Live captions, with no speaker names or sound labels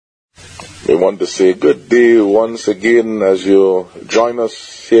We want to say good day once again as you join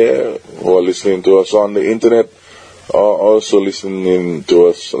us here, who are listening to us on the internet, or also listening to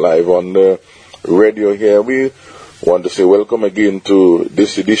us live on the radio here. We want to say welcome again to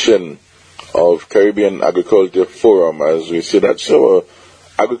this edition of Caribbean Agriculture Forum. As we say, that's our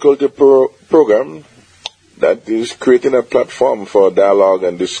agriculture program that is creating a platform for dialogue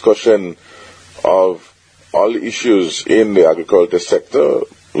and discussion of all the issues in the agriculture sector,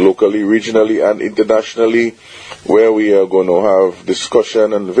 locally, regionally, and internationally, where we are going to have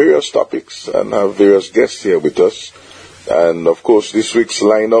discussion on various topics and have various guests here with us. And, of course, this week's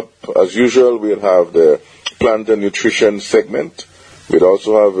lineup, as usual, we'll have the plant and nutrition segment. We'd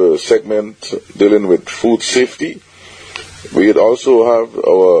also have a segment dealing with food safety. We'd also have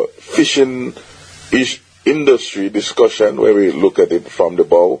our fishing industry discussion, where we look at it from the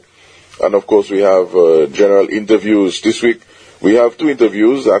bow. And, of course, we have general interviews. This week, we have two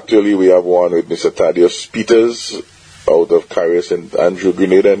interviews. Actually, we have one with Mr. Thaddeus Peters out of Carrier St. Andrew,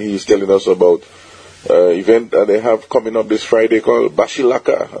 Grenada, and he's telling us about an event that they have coming up this Friday called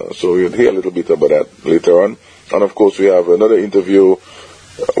Bashilaka. So you'll hear a little bit about that later on. And, of course, we have another interview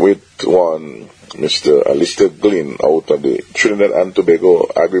with one Mr. Alistair Glynn out of the Trinidad and Tobago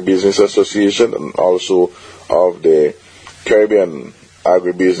Agribusiness Association and also of the Caribbean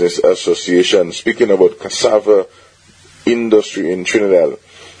Agribusiness Association, speaking about cassava industry in Trinidad.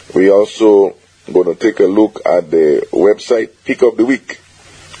 We also going to take a look at the website Pick of the Week,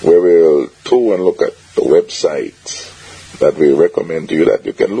 where we'll tour and look at the website that we recommend to you that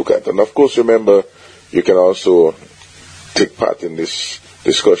you can look at. And of course, remember, you can also take part in this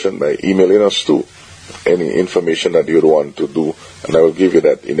discussion by emailing us too, any information that you'd want to do, and I will give you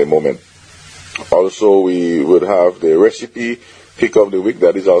that in a moment. Also, we would have the recipe Pick of the Week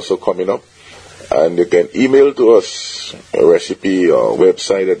that is also coming up. And you can email to us a recipe or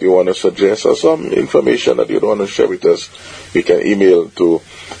website that you want to suggest or some information that you want to share with us. You can email to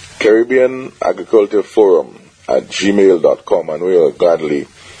Caribbean Agriculture Forum @gmail.com, and we will gladly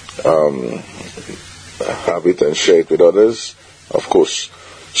have it and share it with others, of course.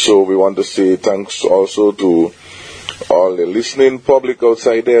 So we want to say thanks also to all the listening public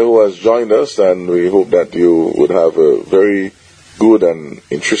outside there who has joined us, and we hope that you would have a very good and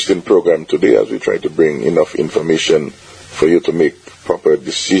interesting program today as we try to bring enough information for you to make proper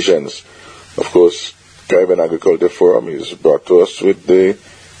decisions. Of course, Caribbean Agriculture Forum is brought to us with the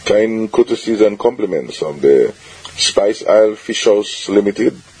kind courtesies and compliments of the Spice Isle Fish House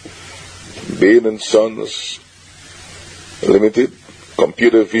Limited, Bain and Sons Limited,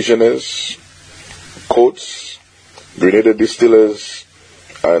 Computer Visionaries, Coates, Grenada Distillers,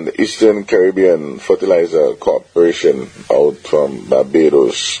 and Eastern Caribbean Fertilizer Corporation out from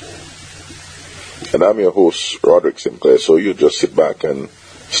Barbados. And I'm your host, Roderick Sinclair, so you just sit back and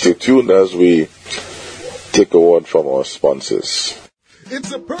stay tuned as we take a word from our sponsors.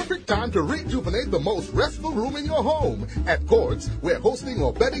 It's a perfect time to rejuvenate the most restful room in your home. At Courts, we're hosting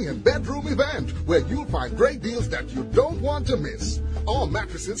our bedding and bedroom event where you'll find great deals that you don't want to miss. All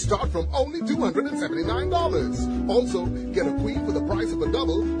mattresses start from only $279. Also, get a queen for the price of a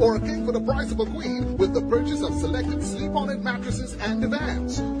double or a king for the price of a queen with the purchase of selected sleep-on-it mattresses and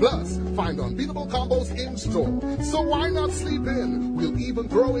divans. Plus, find unbeatable combos in store. So why not sleep in? We'll even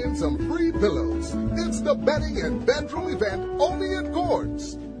throw in some free pillows. It's the bedding and bedroom event only at Courts.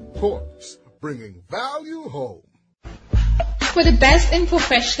 Courts, bringing value home. For the best in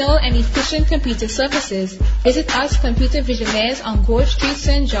professional and efficient computer services, visit us Computer Visionaires on Gore Street,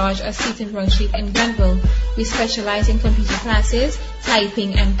 St. George, or Seton Brown Street in Granville. We specialize in computer classes,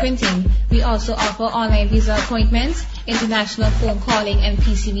 typing, and printing. We also offer online visa appointments, international phone calling, and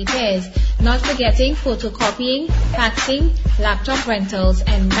PC repairs. Not forgetting photocopying, faxing, laptop rentals,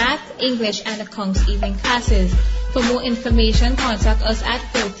 and math, English, and accounts evening classes. For more information, contact us at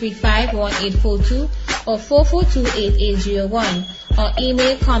 435-1842 or 442-8801 or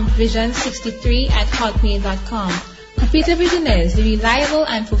email compvision63@hotmail.com. Computer Visionaires, the reliable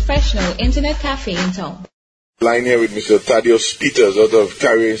and professional internet cafe in town. Line here with Mr. Thaddeus Peters out of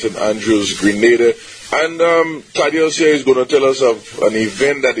Carrier St. Andrews, Grenada. And Thaddeus here is going to tell us of an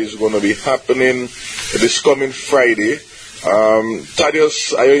event that is going to be happening this coming Friday.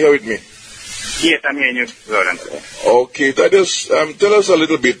 Thaddeus, are you here with me? Yes, I'm hearing you, Lauren. Okay, Thaddeus, tell us a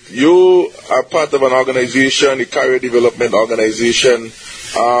little bit. You are part of an organization, the Career Development Organization.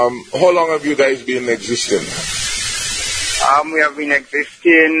 How long have you guys been existing? We have been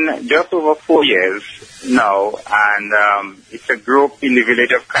existing just over 4 years now, and it's a group in the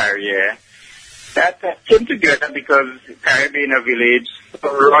village of Carrier that came together because Carrier being a village, a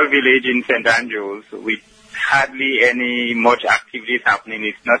rural village in St. Andrews with hardly any much activities happening.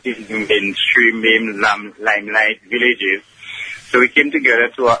 It's not in mainstream limelight villages. So we came together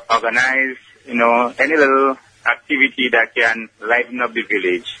to organize, any little activity that can lighten up the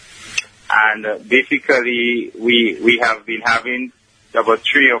village. And basically, we have been having about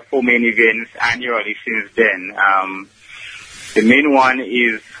 3 or 4 main events annually since then. The main one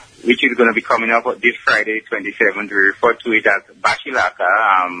is, which is going to be coming up this Friday, 27th. We refer to it as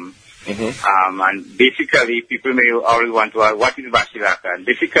Bashilaka. And basically, people may always want to ask, what is Bashilaka? And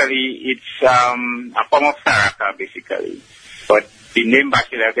basically, it's a form of Saraka, basically. But the name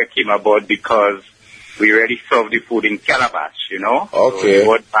Bashilaka came about because we already serve the food in calabash, Okay. So the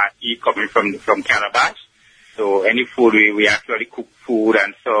word Bashi coming from calabash. So any food, we actually cook food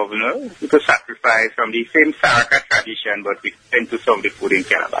and serve, with a sacrifice from the same Saraka tradition, but we tend to serve the food in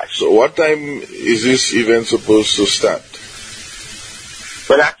calabash. So what time is this event supposed to start?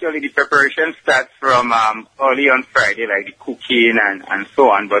 Well, actually, the preparation starts from early on Friday, like the cooking and so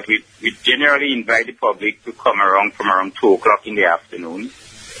on, but we generally invite the public to come from around 2 o'clock in the afternoon.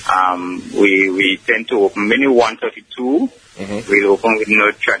 We tend to open many 1:32. We'll open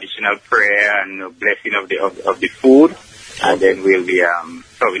with traditional prayer and blessing of the food, and then we'll be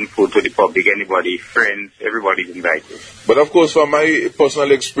serving food to the public. Anybody, friends, everybody's invited. But of course, from my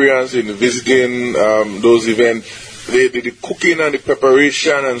personal experience in visiting those events, the cooking and the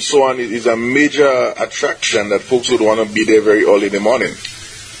preparation and so on is a major attraction that folks would want to be there very early in the morning.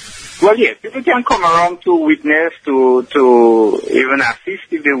 Well, yes, people can come around to witness, to even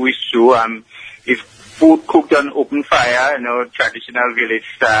assist if they wish to. It's food cooked on open fire, traditional village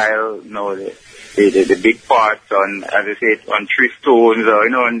style, the big pots on, as I said, on 3 stones or,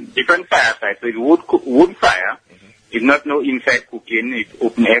 on different fire sites. So it's wood fire. It's not no inside cooking, it's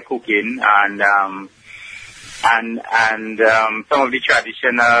open air cooking, and some of the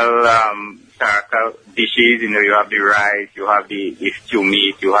traditional Saraka dishes, you have the rice, you have the stew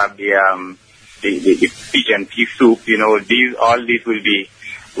meat, you have the pigeon pea soup, all these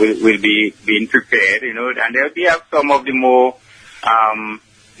will be being prepared, and we have some of the more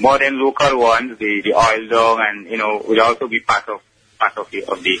modern local ones, the oil dog, and will also be part of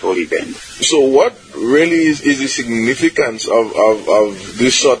the whole event. So what really is the significance of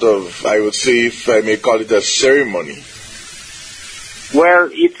this sort of, I would say, if I may call it a ceremony? Well,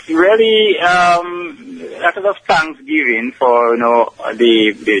 it's really a sort of thanksgiving for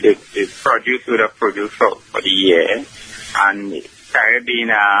the produce we have produced for the year, and Carrier being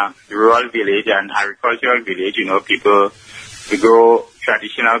a rural village and agricultural village, people, we grow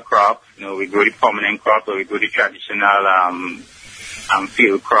traditional crops, we grow the permanent crops, or we grow the traditional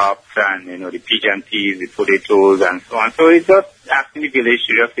field crops, and the pigeon peas, the potatoes, and so on. So it's just asking the village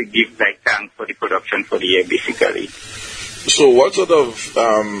to just give thanks for the production for the year, basically. So what sort of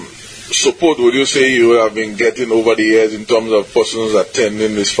support would you say you have been getting over the years in terms of persons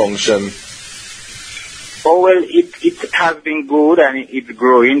attending this function? Oh, well, it has been good and it's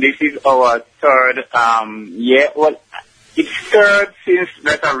growing. This is our 3rd year. Well, it's 3rd since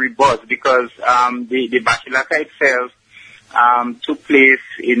that a rebirth, because the Bashilaka itself took place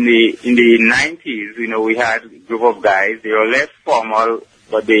in the 90s. We had a group of guys. They were less formal,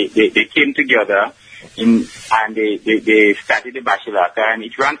 but they came together and they started the Bashilaka, and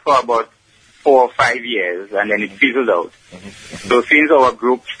it ran for about 4 or 5 years, and then it fizzled out. So since our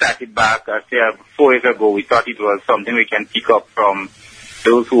group started back, 4 years ago, we thought it was something we can pick up from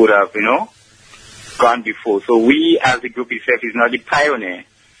those who would have, gone before. So we, as the group itself, is not the pioneer,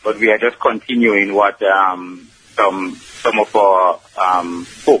 but we are just continuing what some of our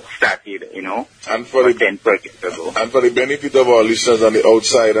folks started, and for 10 projects ago. And for the benefit of our listeners on the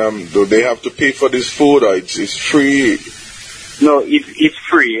outside, do they have to pay for this food, or it's free? No, it's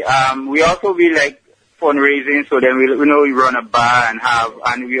free. We also be fundraising, so then we run a bar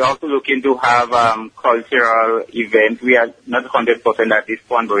and we also looking to have cultural events. We are not 100% at this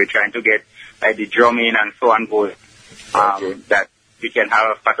point, but we're trying to get the drumming and so on going. That we can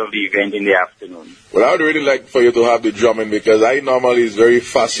have a part of the event in the afternoon. Well, I would really like for you to have the drumming, because I normally is very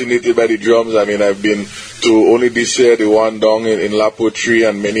fascinated by the drums. I mean, I've been to only this year the one down in Lapo Tree,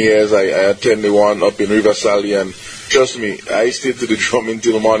 and many years I attend the one up in River Sally, and trust me, I stay to the drumming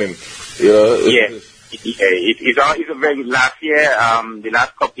till morning. Yes. It's a very last year. The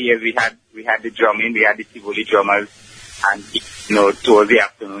last couple of years we had the drumming, we had the Tivoli drummers, and towards the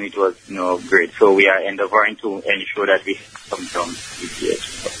afternoon it was great. So we are endeavoring to ensure that we have some drums this year.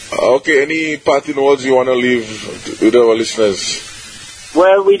 Okay, any parting words you want to leave with our listeners?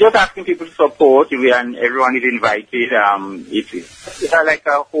 Well, we're just asking people to support, and everyone is invited. It's like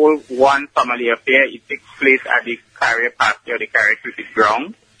a whole one family affair. It takes place at the Carrier Pasture, the Carrier Cricket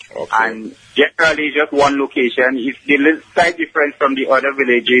Ground. Okay. And generally just one location. It's the slight difference from the other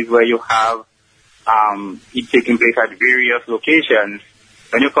villages where you have it taking place at various locations.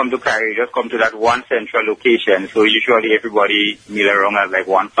 When you come to Carrie, just come to that one central location. So usually everybody meet around as like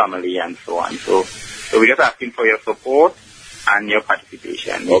one family and so on. So we're just asking for your support and your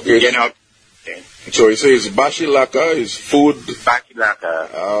participation. Okay. Okay. So he says Bashilaka is food.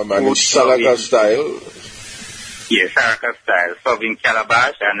 Bashilaka. And it's Salaka style. Yes, Salaka style. Serving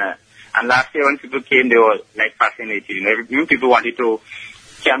calabash. And last year when people came, they were like fascinated. You know, even people wanted to,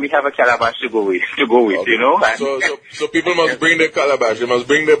 can we have a calabash to go with, okay. You know? And so people must bring their calabash. They must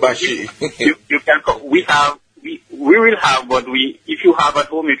bring their bashi. you can come. We will have, but if you have at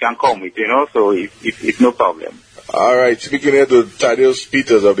home, you can come with, you know, so it's no problem. All right. Speaking here to Thaddeus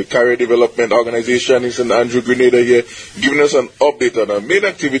Peters of the Career Development Organization in St. Andrew, Grenada here, giving us an update on a main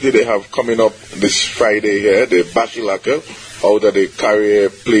activity they have coming up this Friday here, the Bashilaka, out at the Career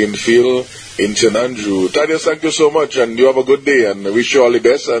Playing Field in St. Andrew. Thaddeus, thank you so much, and you have a good day, and wish you all the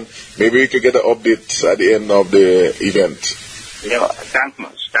best, and maybe we could get an update at the end of the event. Yeah, thanks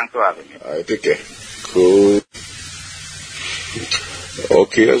much. Thanks for having me. All right, take care. Cool.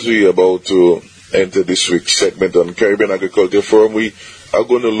 Okay, as we are about to enter this week's segment on Caribbean Agriculture Forum, we are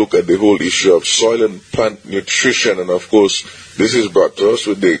going to look at the whole issue of soil and plant nutrition. And of course, this is brought to us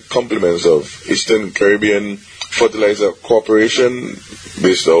with the compliments of Eastern Caribbean Fertilizer Corporation,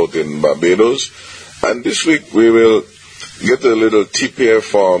 based out in Barbados. And this week we will get a little tip here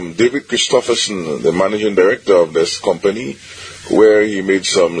from David Christopherson, the managing director of this company, where he made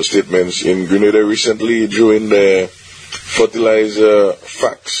some statements in Grenada recently during the Fertilizer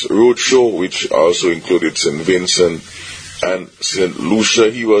Facts Roadshow, which also included St. Vincent and St. Lucia.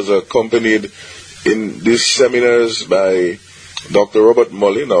 He was accompanied in these seminars by Dr. Robert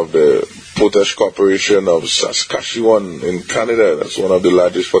Mullin of the Potash Corporation of Saskatchewan in Canada. That's one of the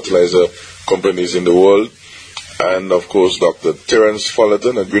largest fertilizer companies in the world. And of course, Dr. Terence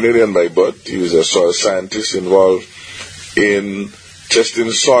Fullerton, a Grenadian by birth. He is a soil scientist involved in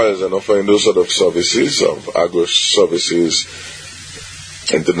testing soils and offering those sort of services of Agro Services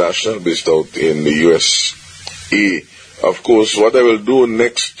International, based out in the USA. Of course, what I will do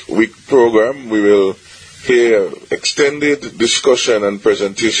next week program, we will hear extended discussion and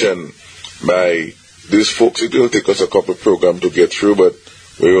presentation by these folks. It will take us a couple of programs to get through, but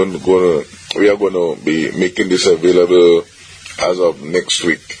we are going to be making this available as of next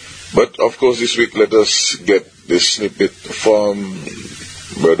week. But of course, this week, let us get this snippet from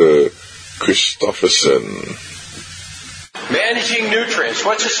Brother Christopherson. Managing nutrients.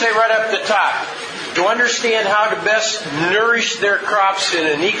 What's it say right up the top? To understand how to best nourish their crops in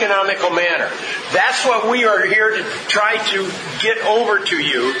an economical manner. That's what we are here to try to get over to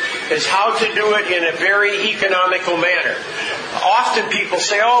you, is how to do it in a very economical manner. Often people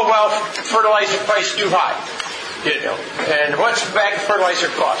say, oh, well, fertilizer price too high. You know, and what's a bag of fertilizer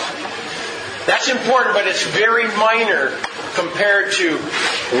cost? That's important, but it's very minor compared to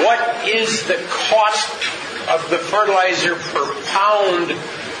what is the cost of the fertilizer per pound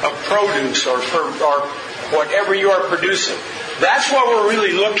of produce or whatever you are producing. That's what we're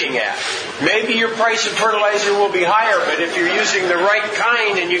really looking at. Maybe your price of fertilizer will be higher, but if you're using the right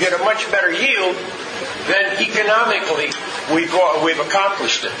kind and you get a much better yield, then economically we've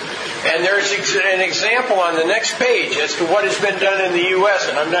accomplished it. And there's an example on the next page as to what has been done in the U.S.,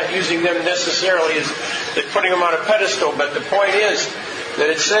 and I'm not using them necessarily as putting them on a pedestal, but the point is that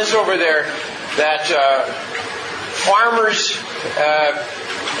it says over there that farmers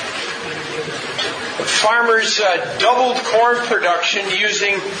doubled corn production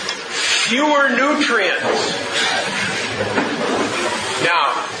using fewer nutrients.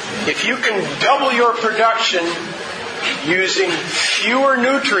 Now, if you can double your production using fewer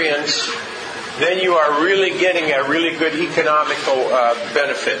nutrients, then you are really getting a really good economical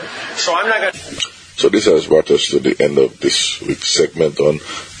benefit. So I'm not going to... So this has brought us to the end of this week's segment on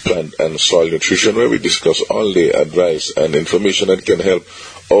plant and soil nutrition, where we discuss all the advice and information that can help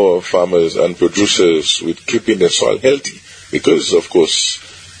our farmers and producers with keeping the soil healthy. Because, of course,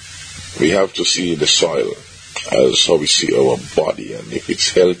 we have to see the soil as how we see our body. And if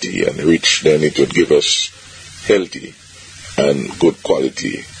it's healthy and rich, then it would give us healthy and good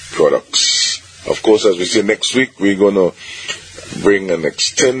quality products. Of course, as we say, next week we're going to bring an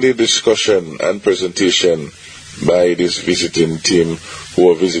extended discussion and presentation by this visiting team who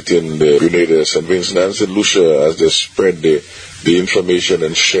are visiting the Grenada, St. Vincent and St. Lucia, as they spread the information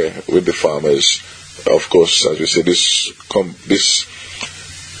and share with the farmers. Of course, as we say, this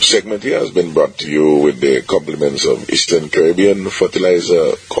segment here has been brought to you with the compliments of Eastern Caribbean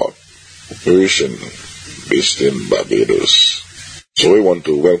Fertilizer Corporation, based in Barbados. So we want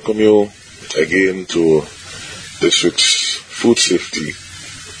to welcome you again to this week's Food Safety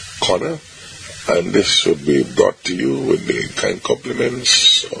Corner, and this will be brought to you with the kind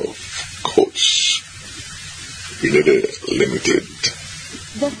compliments of Coach Limited.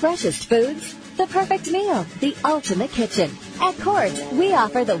 The freshest foods, the perfect meal, the ultimate kitchen. At Quartz, we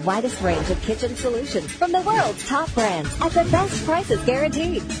offer the widest range of kitchen solutions from the world's top brands at the best prices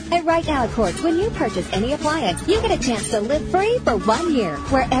guaranteed. And right now at Quartz, when you purchase any appliance, you get a chance to live free for 1 year,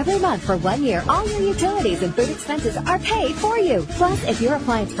 where every month for 1 year, all your utilities and food expenses are paid for you. Plus, if your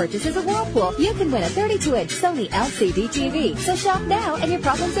appliance purchase is a Whirlpool, you can win a 32-inch Sony LCD TV. So shop now and your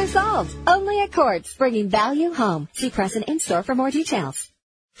problems are solved. Only at Quartz, bringing value home. See press and in-store for more details.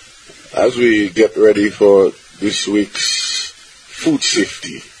 As we get ready for this week's Food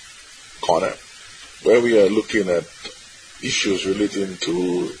Safety Corner, where we are looking at issues relating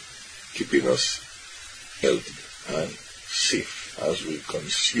to keeping us healthy and safe as we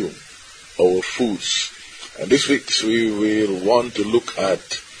consume our foods. And this week we will want to look at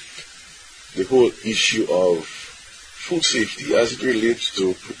the whole issue of food safety as it relates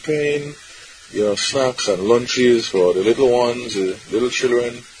to preparing snacks and lunches for the little ones, the little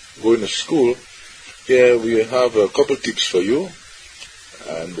children going to school. Here we have a couple tips for you,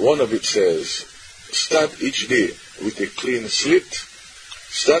 and one of it says, start each day with a clean slate.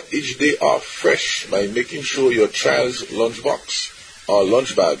 Start each day off fresh by making sure your child's lunchbox or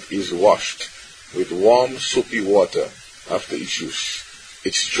lunch bag is washed with warm soapy water after each use.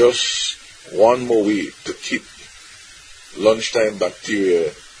 It's just one more way to keep lunchtime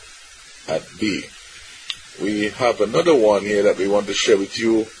bacteria at bay. We have another one here that we want to share with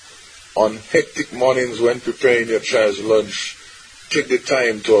you. On hectic mornings when preparing your child's lunch, take the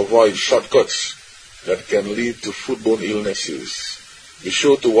time to avoid shortcuts that can lead to foodborne illnesses. Be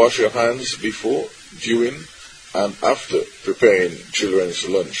sure to wash your hands before, during, and after preparing children's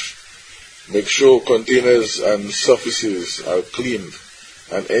lunch. Make sure containers and surfaces are cleaned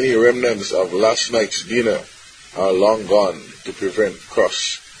and any remnants of last night's dinner are long gone to prevent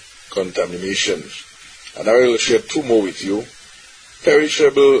cross-contamination. And I will share two more with you.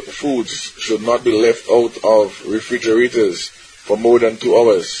 Perishable foods should not be left out of refrigerators for more than 2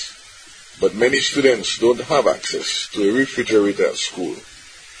 hours, but many students don't have access to a refrigerator at school.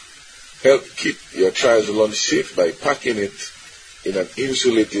 Help keep your child's lunch safe by packing it in an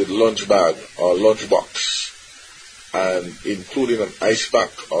insulated lunch bag or lunch box and including an ice pack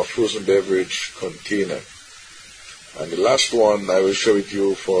or frozen beverage container. And the last one I will share with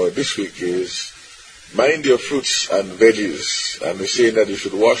you for this week is mind your fruits and veggies. And we're saying that you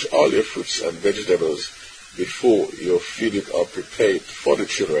should wash all your fruits and vegetables before you feed it or prepare it for the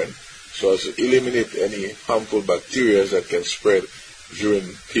children, so as to eliminate any harmful bacteria that can spread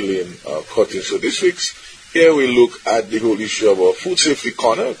during peeling or cutting. So this week's here we look at the whole issue of our Food Safety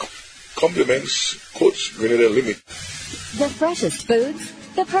Corner. Compliments Coach Grenada Limited. The freshest foods,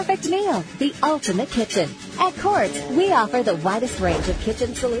 the perfect meal, the ultimate kitchen. At Quartz, we offer the widest range of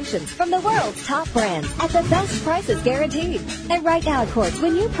kitchen solutions from the world's top brands at the best prices guaranteed. And right now at Quartz,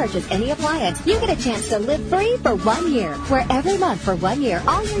 when you purchase any appliance, you get a chance to live free for 1 year, where every month for 1 year,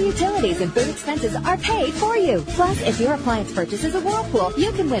 all your utilities and food expenses are paid for you. Plus, if your appliance purchase is a Whirlpool,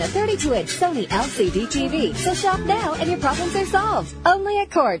 you can win a 32-inch Sony LCD TV. So shop now and your problems are solved. Only at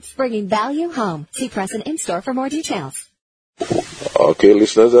Quartz, bringing value home. See press and in-store for more details. Okay,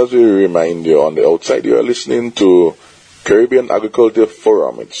 listeners, as we remind you on the outside, you are listening to Caribbean Agriculture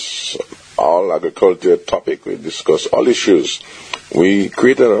Forum. It's all agriculture topic. We discuss all issues. We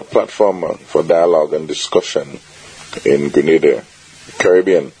created a platform for dialogue and discussion in Grenada,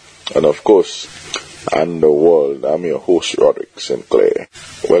 Caribbean, and of course, and the world. I'm your host, Roderick Sinclair.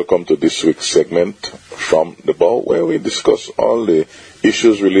 Welcome to this week's segment from the bow, where we discuss all the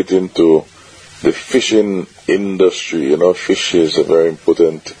issues relating to the fishing industry. Fish is a very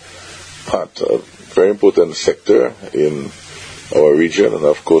important part, a very important sector in our region, and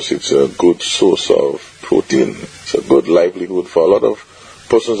of course it's a good source of protein. It's a good livelihood for a lot of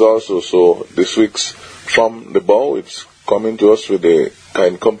persons also. So this week's From the Bow, it's coming to us with the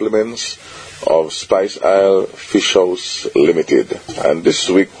kind compliments of Spice Isle Fish House Limited. And this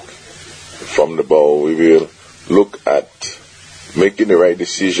week From the Bow, we will look at making the right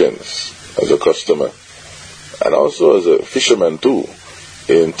decisions as a customer and also as a fisherman too,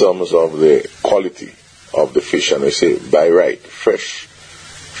 in terms of the quality of the fish. And we say buy right, fresh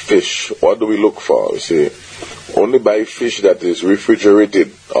fish. What do we look for? We say only buy fish that is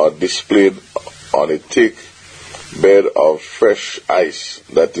refrigerated or displayed on a thick bed of fresh ice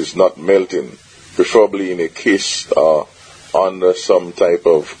that is not melting, preferably in a case or under some type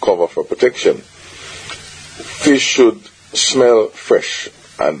of cover for protection. Fish should smell fresh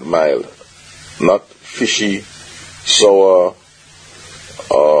and mild, not fishy, sour,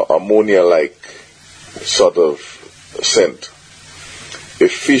 or ammonia-like sort of scent. A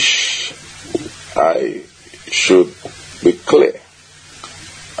fish eye should be clear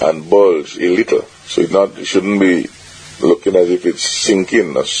and bulge a little, so it shouldn't be looking as if it's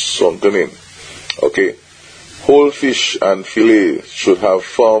sinking or sunken in. Okay, whole fish and fillet should have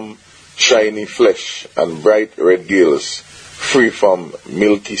firm, shiny flesh and bright red gills, free from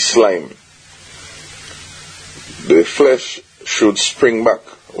milky slime. The flesh should spring back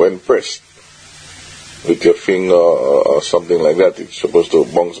when pressed with your finger or something like that. It's supposed to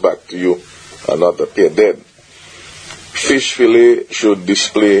bounce back to you and not appear dead. Fish fillet should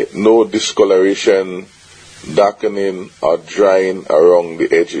display no discoloration, darkening or drying around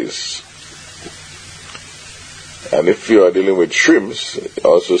the edges. And if you are dealing with shrimps,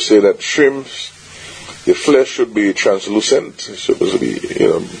 also say that shrimps, the flesh should be translucent. It's supposed to be,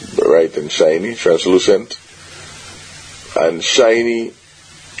 bright and shiny, translucent, and shiny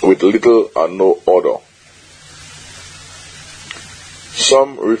with little or no odor.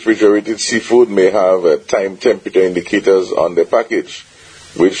 Some refrigerated seafood may have time temperature indicators on the package,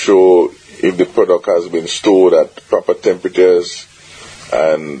 which show if the product has been stored at proper temperatures,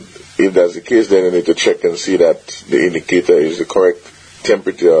 and if that's the case, then you need to check and see that the indicator is the correct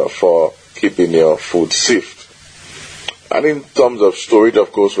temperature for keeping your food safe. And in terms of storage,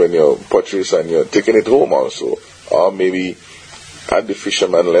 of course, when you purchase and you're taking it home also, or maybe at the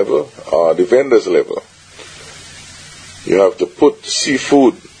fisherman level or the vendor's level, you have to put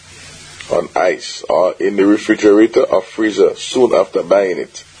seafood on ice or in the refrigerator or freezer soon after buying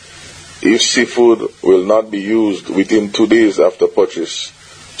it. If seafood will not be used within 2 days after purchase,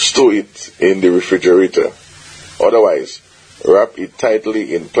 store it in the refrigerator. Otherwise, wrap it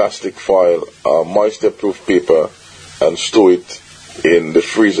tightly in plastic foil or moisture-proof paper and store it in the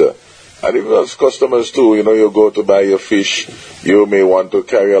freezer. And even as customers too, you go to buy your fish, you may want to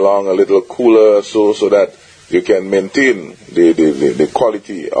carry along a little cooler so that you can maintain the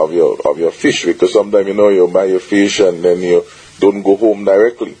quality of your fish, because sometimes you buy your fish and then you don't go home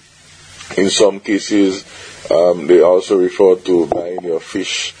directly. In some cases, they also refer to buying your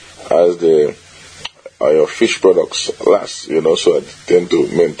fish as your fish products last, so I tend to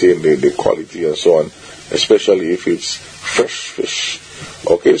maintain the quality and so on, especially if it's fresh fish.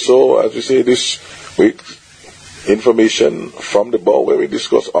 Okay, so as we say this week, information from the board where we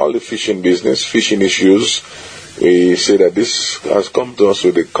discuss all the fishing business, fishing issues. We say that this has come to us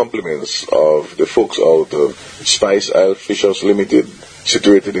with the compliments of the folks out of Spice Isle Fish House Limited,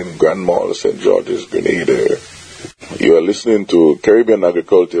 situated in Grand Mall, St. George's, Grenada. You are listening to Caribbean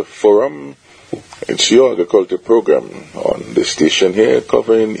Agriculture Forum. It's your agriculture program on the station here,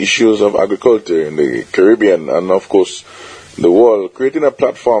 covering issues of agriculture in the Caribbean and, of course, the world, creating a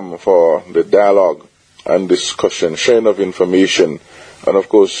platform for the dialogue and discussion, sharing of information. And, of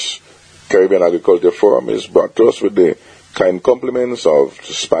course, Caribbean Agriculture Forum is brought to us with the kind compliments of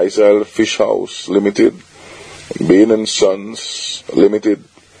Spice Isle Fish House Limited, Bain & Sons Limited,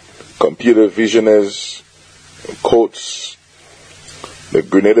 Computer Visionaries, Coates, the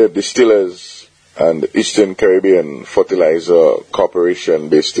Grenada Distillers, and the Eastern Caribbean Fertilizer Corporation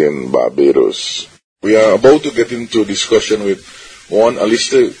based in Barbados. We are about to get into discussion with one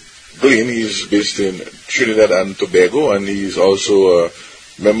Alistair Glynn. He's based in Trinidad and Tobago, and he's also a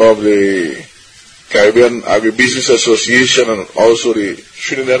member of the Caribbean Agribusiness Association and also the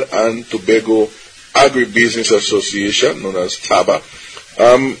Trinidad and Tobago Agribusiness Association, known as TABA.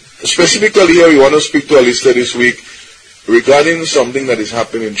 Specifically here, we want to speak to Alistair this week regarding something that is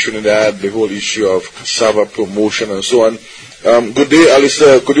happening in Trinidad, the whole issue of cassava promotion and so on. Good day,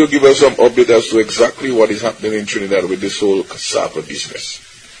 Alistair. Could you give us some update as to exactly what is happening in Trinidad with this whole cassava business?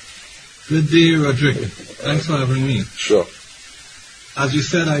 Good day, Roderick. Thanks for having me. Sure. As you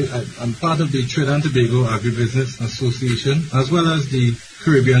said, I'm part of the Trinidad and Tobago Agribusiness Association, as well as the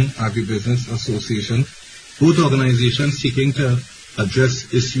Caribbean Agribusiness Association, both organizations seeking to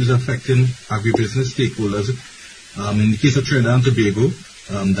address issues affecting agribusiness stakeholders. In the case of Trinidad and Tobago,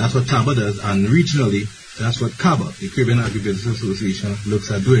 that's what TABA does, and regionally, that's what CABA, the Caribbean Agribusiness Association,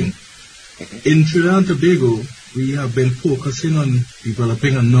 looks at doing. In Trinidad and Tobago, we have been focusing on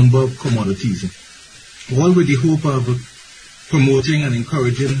developing a number of commodities, all with the hope of promoting and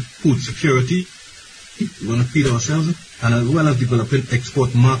encouraging food security. We want to feed ourselves, and as well as developing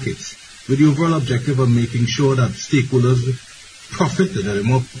export markets, with the overall objective of making sure that stakeholders profit, that they're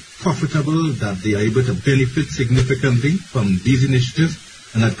more profitable, that they are able to benefit significantly from these initiatives,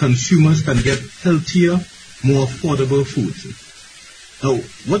 and that consumers can get healthier, more affordable foods. Now,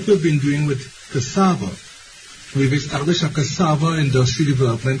 what we've been doing with cassava we've established a Cassava Industry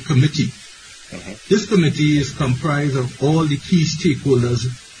Development Committee. This committee is comprised of all the key stakeholders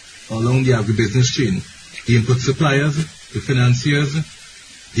along the agribusiness chain, the input suppliers, the financiers,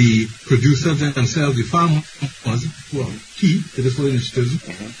 the producers themselves, the farmers, who are key to this whole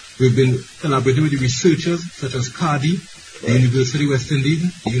initiative. We've been collaborating with the researchers such as Cardi, the University of West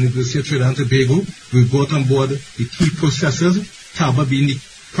Indies, the University of Trinidad and Tobago. We've brought on board the key processors, Taba being the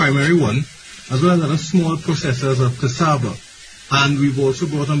primary one, as well as other small processors of cassava. And we've also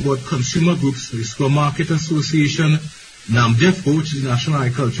brought on board consumer groups, the Square Market Association, NAMDEFCO, which is the National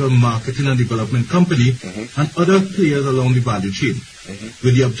Agricultural Marketing and Development Company, and other players along the value chain,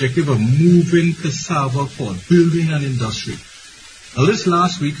 with the objective of moving cassava forward, building an industry. Now, this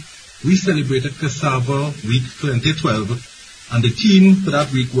last week, we celebrated Cassava Week 2012, and the theme for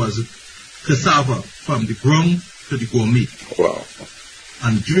that week was Cassava, from the ground to the gourmet. Wow.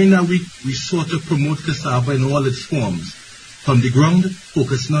 And during that week, we sought to promote cassava in all its forms. From the ground,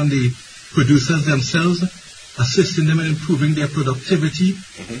 focusing on the producers themselves, assisting them in improving their productivity,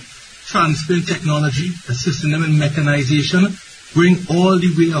 transferring technology, assisting them in mechanization, going all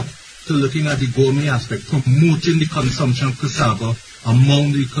the way up to looking at the gourmet aspect, promoting the consumption of cassava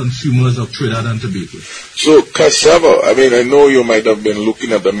among the consumers of Trinidad and Tobago. So cassava, I mean, I know you might have been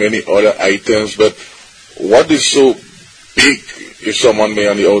looking at the many other items, but what is so big, if someone may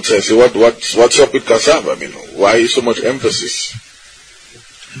on the outside say, what's up with cassava? I mean, why so much emphasis?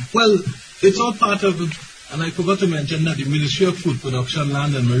 Well, it's all part of, and I forgot to mention that the Ministry of Food Production,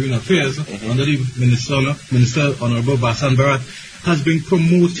 Land and Marine Affairs, under the Minister Honorable Basan Barat, has been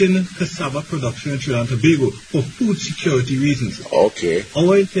promoting cassava production in Trinidad and Tobago for food security reasons. Okay.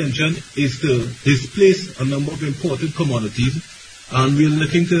 Our intention is to displace a number of imported commodities, and we're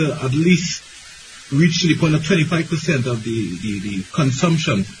looking to at least reach the point of 25% of the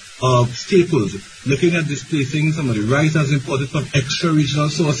consumption of staples, looking at displacing some of the rice as imported from extra regional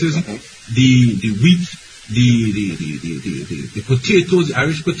sources, the wheat, the potatoes, the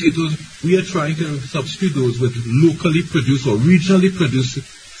Irish potatoes. We are trying to substitute those with locally produced or regionally produced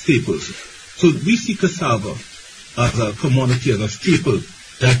staples. So we see cassava as a commodity, as a staple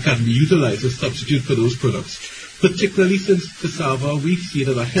that can be utilized as a substitute for those products. Particularly since cassava, we see it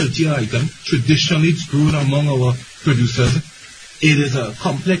as a healthier item. Traditionally, it's grown among our producers. It is a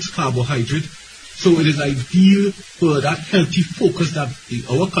complex carbohydrate, so it is ideal for that healthy focus that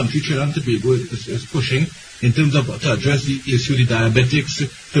our country, Trinidad and Tobago, is pushing in terms of to address the issue of the diabetics,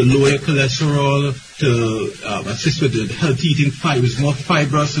 to lower cholesterol, to assist with the healthy eating. It's more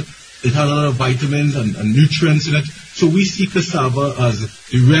fibrous. It has a lot of vitamins and nutrients in it. So we see cassava as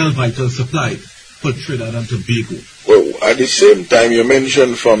the real vital supply for Trinidad and Tobago. Well, at the same time, you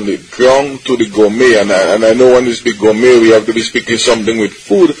mentioned from the ground to the gourmet, and I know when we speak gourmet, we have to be speaking something with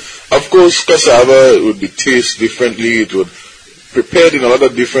food. Of course, cassava would be tasted differently. It would prepared in a lot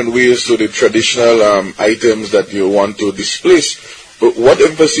of different ways to the traditional items that you want to displace. But what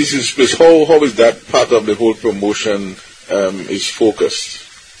emphasis is placed? How is that part of the whole promotion is focused?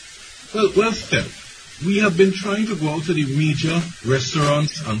 Well said. We have been trying to go out to the major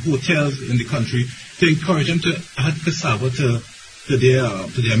restaurants and hotels in the country to encourage them to add cassava to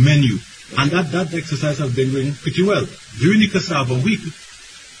their menu. And that exercise has been going pretty well. During the Cassava Week,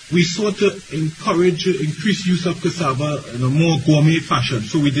 we sought to encourage increased use of cassava in a more gourmet fashion.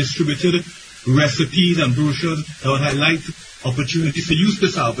 So we distributed recipes and brochures that would highlight opportunities to use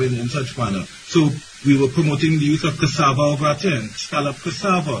cassava in such manner. So we were promoting the use of cassava au gratin, scallop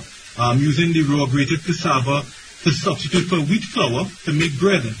cassava, using the raw grated cassava to substitute for wheat flour to make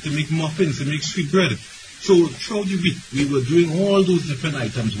bread, to make muffins, to make sweet bread. So throughout the week, we were doing all those different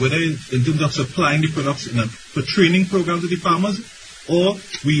items, whether in terms of supplying the products for training programs to the farmers, or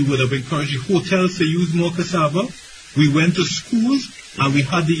we would have encouraged the hotels to use more cassava. We went to schools and we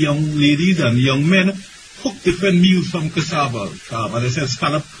had the young ladies and the young men cook different meals from cassava. As I said,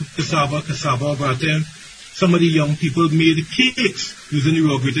 scallop cassava, cassava au gratin. Some of the young people made cakes using the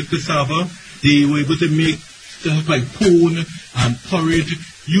raw grated cassava. They were able to make stuff like pone and porridge.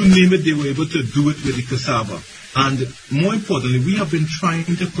 You name it, they were able to do it with the cassava. And more importantly, we have been trying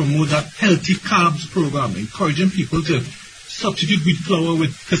to promote that healthy carbs program, encouraging people to substitute wheat flour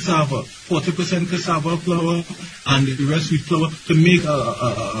with cassava, 40% cassava flour and the rest wheat flour, to make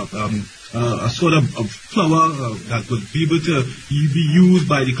a sort of flour that would be able to be used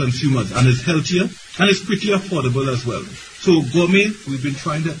by the consumers, and is healthier and it's pretty affordable as well. So gourmet, we've been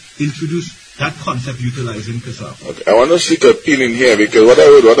trying to introduce that concept utilizing cassava. Okay. I want to seek a pin in here, because what I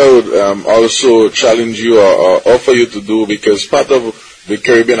would also challenge you or offer you to do, because part of the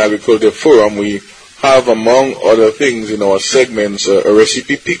Caribbean Agriculture Forum, we have, among other things in our segments, a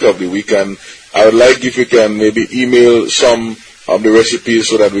recipe pick of the week, and I would like if you can maybe email some of the recipes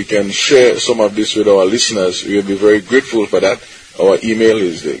so that we can share some of this with our listeners. We will be very grateful for that. Our email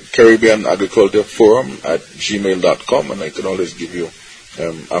is the Caribbean Agriculture Forum at gmail.com, and I can always give you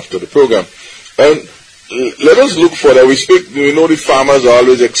after the program. And let us look further. We know the farmers are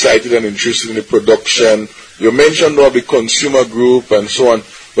always excited and interested in the production. You mentioned about the consumer group and so on.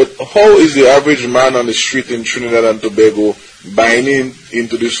 But how is the average man on the street in Trinidad and Tobago buying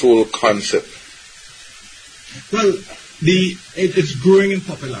into this whole concept? Well, it's growing in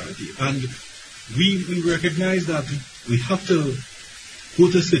popularity, and we recognize that we have to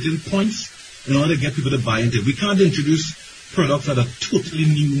go to certain points in order to get people to buy into it. We can't introduce products that are totally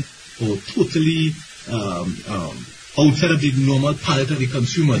new or totally outside of the normal palate of the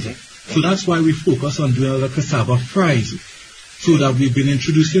consumers. So that's why we focus on doing the cassava fries. So that we've been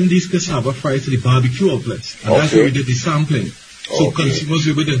introducing these cassava fries to the barbecue outlets. And that's where we did the sampling. So consumers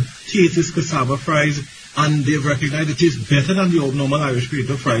were able to taste this cassava fries, and they've recognized it tastes better than the normal Irish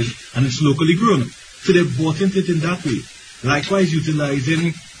potato fries, and it's locally grown. So they've bought into it in that way. Likewise,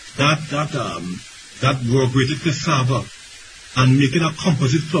 utilizing that raw grated cassava and making a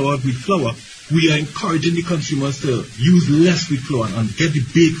composite flour with flour, we are encouraging the consumers to use less wheat flour and get the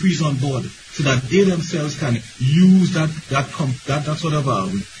bakeries on board, so that they themselves can use that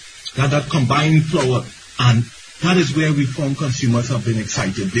combined flour, and that is where we found consumers have been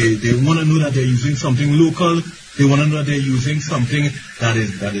excited. They want to know that they're using something local. They want to know that they're using something that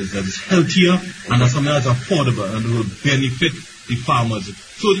is healthier and that's something that's affordable and will benefit the farmers.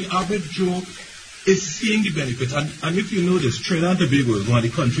 So the average Joe is seeing the benefits, and if you notice, Trinidad and Tobago is one of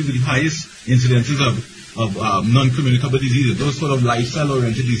the countries with the highest incidences of non-communicable diseases, those sort of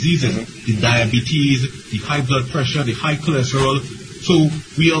lifestyle-oriented diseases, the diabetes, the high blood pressure, the high cholesterol. So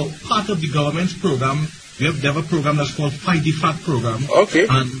we are part of the government's program. We have a program that's called Fight the Fat Program.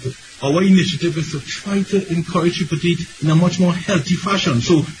 And our initiative is to try to encourage people to eat in a much more healthy fashion.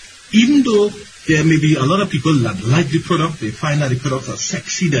 So even though there may be a lot of people that like the product, they find that the products are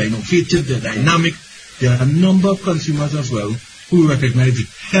sexy, they're innovative, they're dynamic, there are a number of consumers as well who recognize the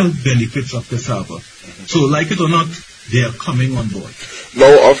health benefits of cassava. So, like it or not, they are coming on board.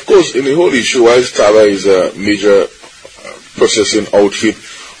 Now, of course, in the whole issue, whilst Taba is a major processing outfit,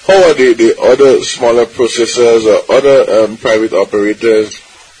 how are the other smaller processors or other private operators,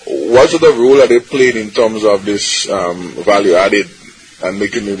 what sort of role are they playing in terms of this value added and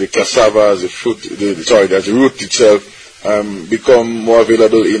making the cassava as a fruit, as a root itself, become more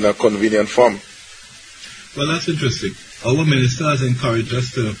available in a convenient form? Well, that's interesting. Our minister has encouraged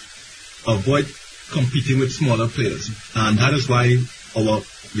us to avoid competing with smaller players, and that is why our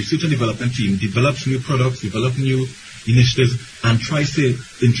research and development team develops new products, develops new initiatives, and tries to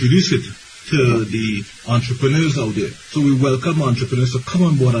introduce it to the entrepreneurs out there. So we welcome entrepreneurs to come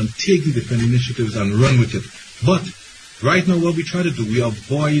on board and take the different initiatives and run with it. But right now, what we try to do, we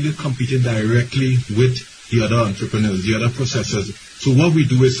avoid competing directly with the other entrepreneurs, the other processors. So what we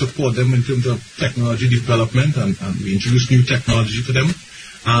do is support them in terms of technology development, and we introduce new technology to them.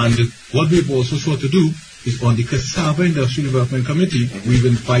 And what we've also sought to do is on the Cassava Industrial Development Committee, we've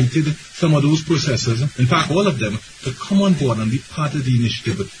invited some of those processors, in fact all of them, to come on board and be part of the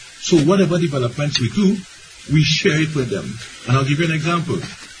initiative. So whatever developments we do, we share it with them. And I'll give you an example.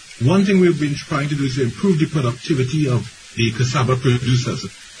 One thing we've been trying to do is to improve the productivity of the cassava producers.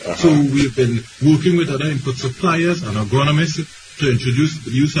 So we've been working with other input suppliers and agronomists to introduce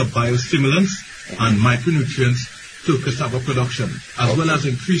the use of biostimulants and micronutrients to cassava production, as well as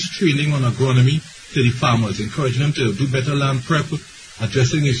increased training on agronomy to the farmers, encouraging them to do better land prep,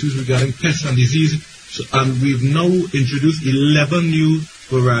 addressing issues regarding pests and disease. So, and we've now introduced 11 new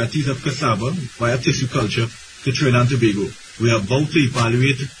varieties of cassava via tissue culture to Trinidad and Tobago. We are about to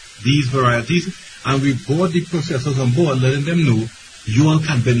evaluate these varieties, and we brought the processors on board, letting them know you all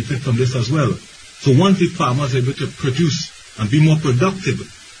can benefit from this as well. So once the farmers are able to produce and be more productive,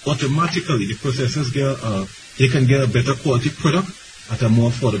 automatically the processors they can get a better quality product at a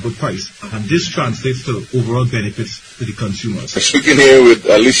more affordable price. And this translates to overall benefits to the consumers. Speaking here with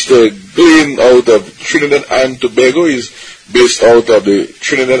Alistair Glenn out of Trinidad and Tobago. He's based out of the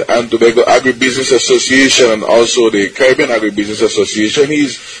Trinidad and Tobago Agribusiness Association and also the Caribbean Agribusiness Association.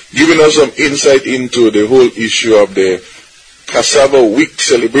 He's giving us some insight into the whole issue of the Cassava Week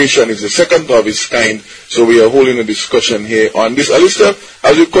celebration. Is the second of its kind, so we are holding a discussion here on this. Alistair,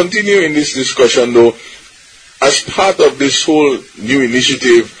 as we continue in this discussion though, as part of this whole new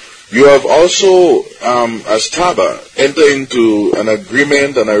initiative, you have also, as Taba, entered into an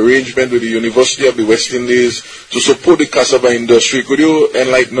agreement, an arrangement with the University of the West Indies to support the cassava industry. Could you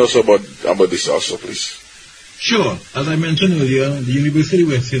enlighten us about this also, please? Sure. As I mentioned earlier, the University of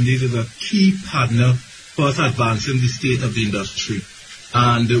West Indies is a key partner for us advancing the state of the industry.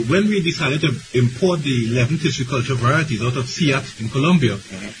 And when we decided to import the 11 tissue culture varieties out of SIAT in Colombia,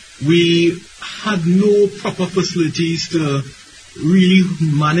 we had no proper facilities to really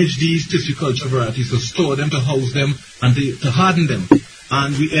manage these tissue culture varieties, to store them, to house them, and to harden them.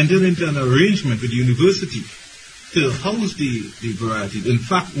 And we entered into an arrangement with the university to house the varieties. In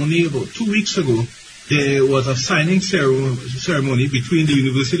fact, only about 2 weeks ago, there was a signing ceremony between the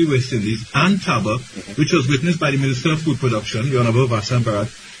University of West Indies and TABA, which was witnessed by the Minister of Food Production, the Honorable Vassan Barat,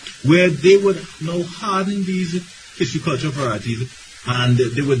 where they would now harden these tissue culture varieties, and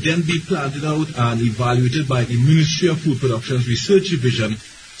they would then be planted out and evaluated by the Ministry of Food Production's Research Division.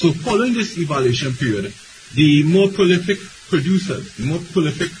 So following this evaluation period, the more prolific producers, the more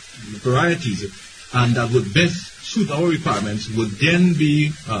prolific varieties, and that would best suit our requirements would then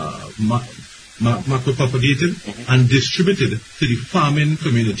be macro-propagated and distributed to the farming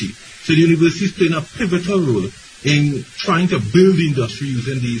community. So the university is playing a pivotal role in trying to build the industry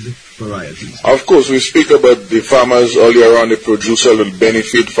using these varieties. Of course, we speak about the farmers earlier on, the producer will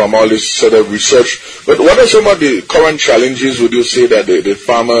benefit from all this sort of research. But what are some of the current challenges, would you say, that the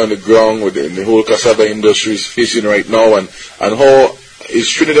farmer on the ground within the whole cassava industry is facing right now, and how is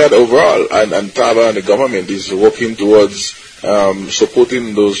Trinidad overall and TABA and the government is working towards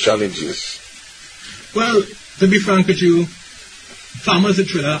supporting those challenges? Well, to be frank with you, farmers in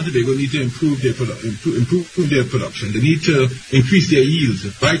Trinidad and Tobago need to improve their production. They need to increase their yields.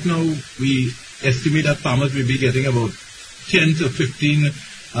 Right now, we estimate that farmers will be getting about 10 to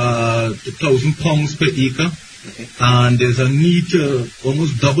 15,000 pounds per acre, and there's a need to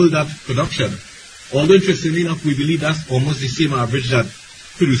almost double that production. Although, interestingly enough, we believe that's almost the same average that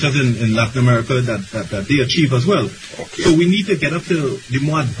producers in Latin America that they achieve as well. Okay. So we need to get up to the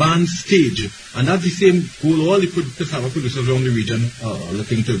more advanced stage, and that's the same goal all the cassava producers around the region are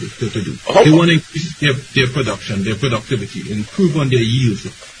looking to do. They want to increase their production, their productivity, improve on their yields,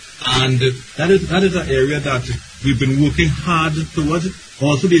 and that is an area that we've been working hard towards.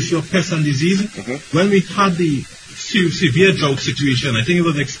 Also the issue of pest and disease. When we had the severe drought situation, I think it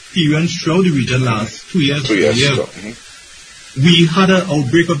was experienced throughout the region last 2 years. We had an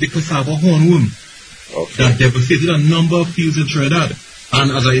outbreak of the cassava hornworm that devastated a number of fields in Trinidad.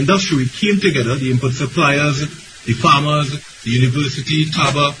 And as an industry, we came together, the input suppliers, the farmers, the university,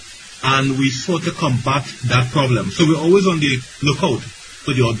 TABA, and we sought to combat that problem. So we're always on the lookout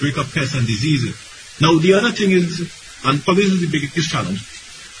for the outbreak of pests and diseases. Now, the other thing is, and probably this is the biggest challenge,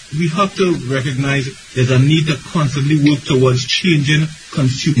 we have to recognize there's a need to constantly work towards changing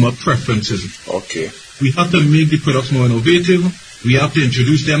consumer preferences. Okay. We have to make the products more innovative. We have to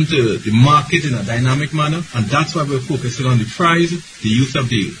introduce them to the market in a dynamic manner, and that's why we're focusing on the fries, the use of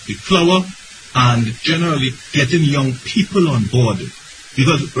the flour, and generally getting young people on board.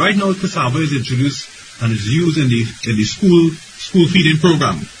 Because right now cassava is introduced and is used in the school feeding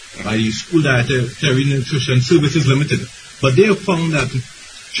program by the School Dietary Nutrition Services Limited. But they have found that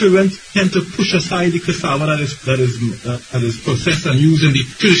children tend to push aside the cassava that is processed and used in the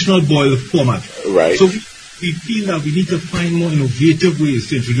traditional boiled format. Right. So we feel that we need to find more innovative ways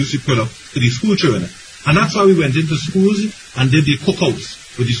to introduce the product to the school children. And that's why we went into schools and did the cookouts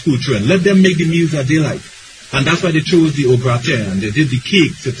with the school children. Let them make the meals that they like. And that's why they chose the au gratin and they did the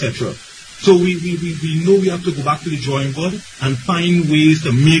cakes, etc. So we know we have to go back to the drawing board and find ways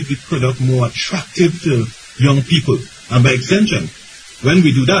to make the product more attractive to young people. And by extension, when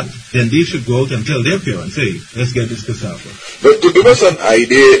we do that, then they should go out and tell their parents, hey, let's get this cassava. But to give us an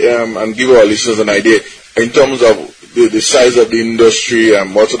idea and give our listeners an idea in terms of the size of the industry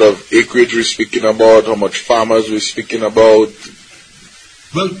and what sort of acreage we're speaking about, how much farmers we're speaking about.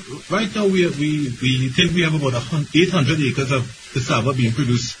 Well, right now we think we have about 800 acres of cassava being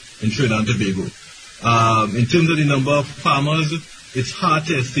produced in Trinidad and Tobago. In terms of the number of farmers, it's hard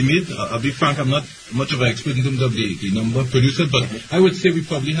to estimate. I'll be frank, I'm not much of an expert in terms of the number of producers, but I would say we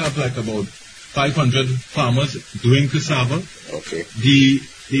probably have like about 500 farmers doing cassava. Okay. The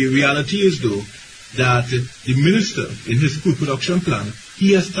reality is, though, that the minister, in his food production plan,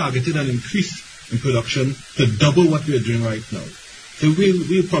 he has targeted an increase in production to double what we are doing right now. So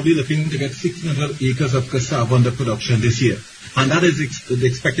we're probably looking to get 1,600 acres of cassava under production this year. And that is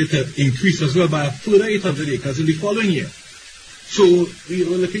expected to increase as well by a further 800 acres in the following year. So we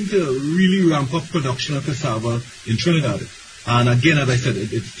are looking to really ramp up production of cassava in Trinidad. And again, as I said,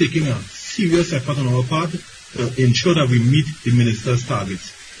 it's taking a serious effort on our part to ensure that we meet the minister's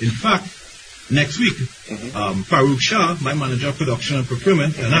targets. In fact, next week, Farouk Shah, my manager of production and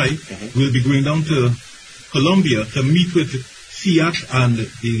procurement, and I will be going down to Colombia to meet with SIAT and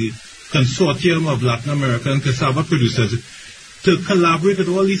the consortium of Latin American cassava producers to collaborate with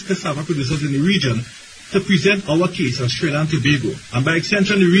all these cassava producers in the region to present our case as Trinidad and Tobago, and by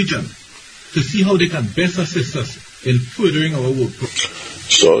extension the region, to see how they can best assist us in furthering our work.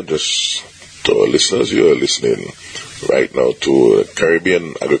 So, just to our listeners, you are listening right now to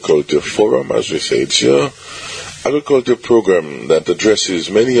Caribbean Agriculture Forum, as we say. It's your agriculture program that addresses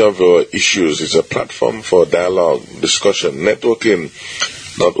many of our issues. It's a platform for dialogue, discussion, networking,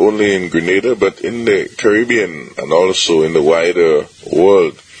 not only in Grenada, but in the Caribbean and also in the wider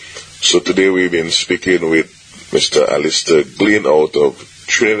world. So today we've been speaking with Mr. Alistair Glynn out of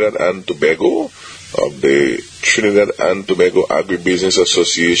Trinidad and Tobago, of the Trinidad and Tobago Agribusiness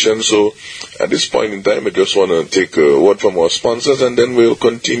Association. So at this point in time, I just want to take a word from our sponsors, and then we'll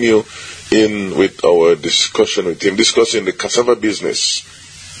continue in with our discussion with him, discussing the cassava business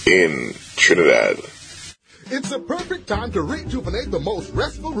in Trinidad. It's a perfect time to rejuvenate the most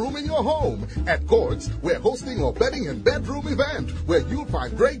restful room in your home. At Courts, we're hosting our bedding and bedroom event where you'll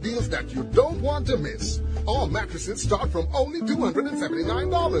find great deals that you don't want to miss. All mattresses start from only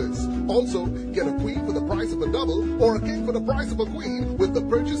 $279. Also, get a queen for the price of a double or a king for the price of a queen with the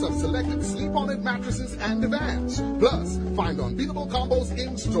purchase of selected sleep-on-it mattresses and divans. Plus, find unbeatable combos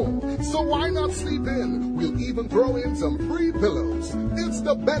in store. So why not sleep in? We'll even throw in some free pillows. It's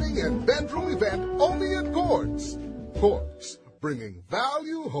the bedding and bedroom event only at Courts. Courts, bringing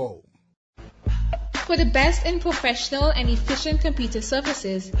value home. For the best in professional and efficient computer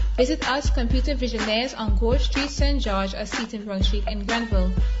services, visit us Computer Visionaires on Gold Street, St. George, or Seton Brown Street in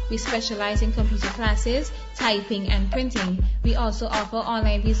Grenville. We specialize in computer classes, typing, and printing. We also offer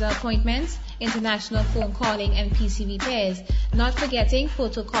online visa appointments, international phone calling, and PC repairs. Not forgetting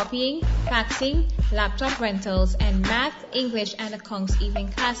photocopying, faxing, laptop rentals, and math, English, and accounts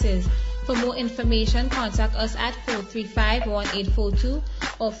evening classes. For more information, contact us at 435-1842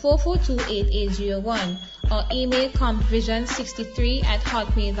 or 442-8801 or email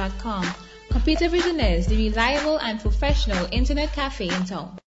compvision63@hotmail.com. Computer Visionaires, the reliable and professional internet cafe in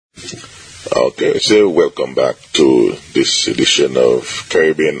town. Okay, so welcome back to this edition of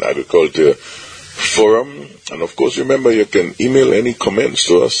Caribbean Agriculture Forum. And of course, remember you can email any comments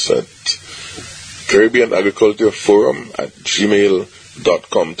to us at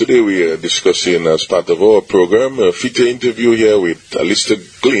caribbeanagricultureforum@gmail.com. Today we are discussing, as part of our program, a feature interview here with Alistair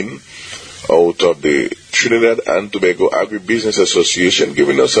Glynn out of the Trinidad and Tobago Agribusiness Association,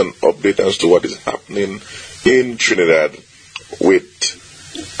 giving us an update as to what is happening in Trinidad with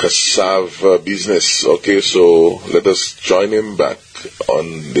cassava business. Okay, so let us join him back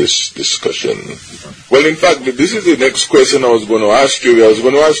on this discussion. Well, in fact, this is the next question I was going to ask you. I was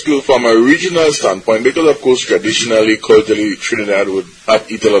going to ask you from a regional standpoint, because of course traditionally, culturally, Trinidad would have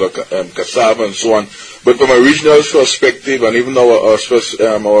eat a lot of cassava and so on. But from a regional perspective, and even our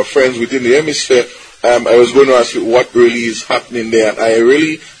friends within the hemisphere, I was going to ask you what really is happening there. And I am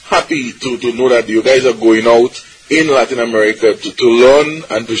really happy to know that you guys are going out in Latin America to learn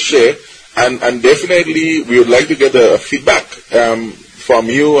and to share. And definitely we would like to get a feedback from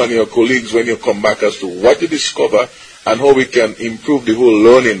you and your colleagues when you come back as to what you discover and how we can improve the whole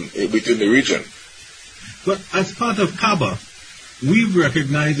learning within the region. But as part of CABA, we've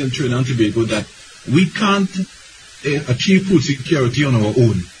recognized in Trinidad and Tobago that we can't achieve food security on our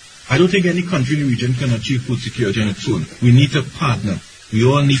own. I don't think any country in the region can achieve food security on its own. We need to partner. We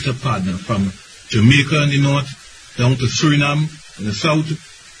all need to partner, from Jamaica in the north down to Suriname in the south,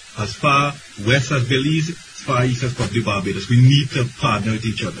 as far west as Belize, as far east as probably Barbados. We need to partner with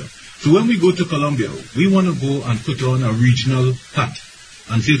each other. So when we go to Colombia, we want to go and put on a regional hat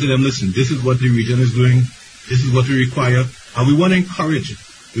and say to them, listen, this is what the region is doing, this is what we require, and we want to encourage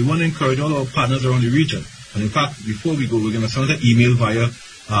all our partners around the region. And in fact, before we go, we're going to send an email via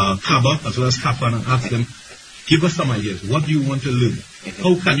CABA as well as CAFAN and ask them, give us some ideas. What do you want to learn?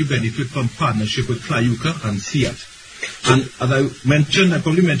 How can you benefit from partnership with Clayuca and SEAT? And as I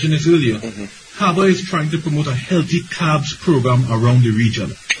probably mentioned this earlier, CABA is trying to promote a healthy carbs program around the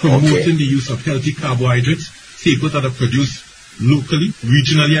region, promoting the use of healthy carbohydrates, staples that are produced locally,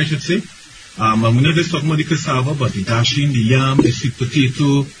 regionally I should say. And we're not just talking about the cassava, but the dasheen, the yam, the sweet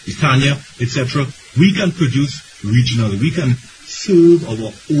potato, the tanya, etc. We can produce regionally. We can serve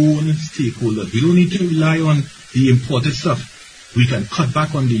our own stakeholders. We don't need to rely on the imported stuff. We can cut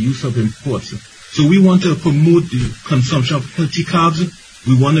back on the use of imports. So we want to promote the consumption of healthy carbs.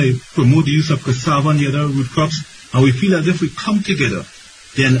 We want to promote the use of cassava and the other root crops. And we feel as if we come together,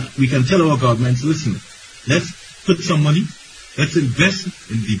 then we can tell our governments, listen, let's put some money, let's invest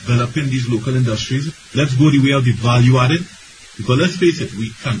in developing these local industries. Let's go the way of the value added. Because let's face it,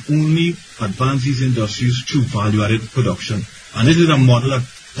 we can only advance these industries through value added production. And this is a model that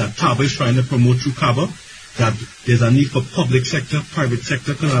that TABA is trying to promote through CABA, that there's a need for public sector, private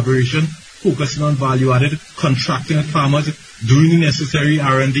sector collaboration, focusing on value-added, contracting with farmers, doing the necessary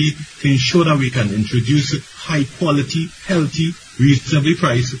R&D to ensure that we can introduce high-quality, healthy, reasonably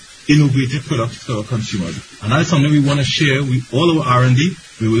priced, innovative products to our consumers. And that's something we want to share with all our R&D.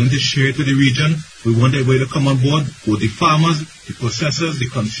 We're willing to share it with the region. We want everybody to come on board, both the farmers, the processors, the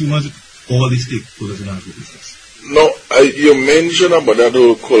consumers, all the stakeholders in agribusiness. Now, you mentioned about that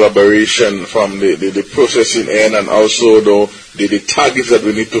whole collaboration from the processing end and also the targets that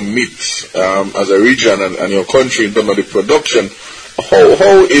we need to meet as a region and your country in terms of the production.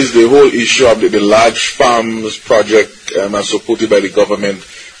 How is the whole issue of the large farms project as supported by the government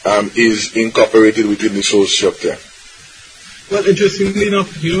is incorporated within this whole structure? Well, interestingly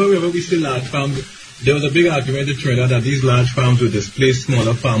enough, whenever we say large farms, there was a big argument in Trinidad that these large farms would displace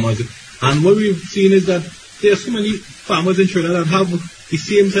smaller farmers. And what we've seen is that there are so many farmers in Trinidad that have the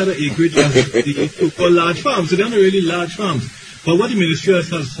same set of acreage as the so-called large farms. So they're not really large farms. But what the ministry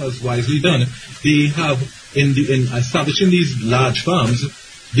has wisely done, they have, in establishing these large farms,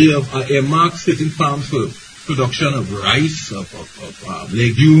 they have earmarked certain farms for production of rice, of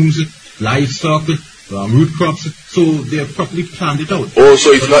legumes, livestock, root crops. So they have properly planned it out. Oh, so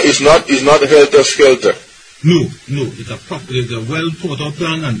it's not helter-skelter. No, it's a well thought out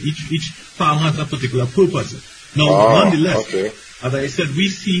plan, and each farm has a particular purpose. Now, nonetheless, as I said, we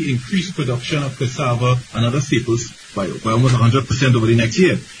see increased production of cassava and other staples by almost 100% over the next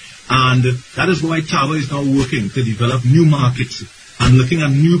year. And that is why TABA is now working to develop new markets and looking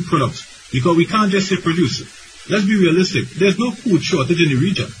at new products. Because we can't just say produce. Let's be realistic. There's no food shortage in the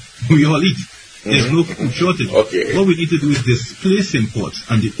region. We all eat. There's no food shortage. Okay. What we need to do is displace imports.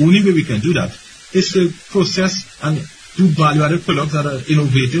 And the only way we can do that is to process and do value-added products that are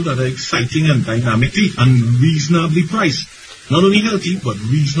innovative, that are exciting and dynamically and reasonably priced. Not only healthy, but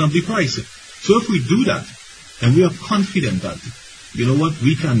reasonably priced. So if we do that, then we are confident that,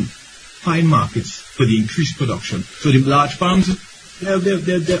 we can find markets for the increased production. So the large farms, they're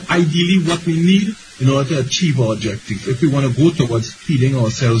ideally what we need in order to achieve our objectives, if we want to go towards feeding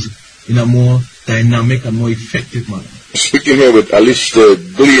ourselves in a more dynamic and more effective manner. Speaking here with Alistair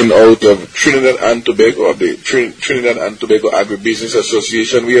Glean out of Trinidad and Tobago, of the Trinidad and Tobago Agribusiness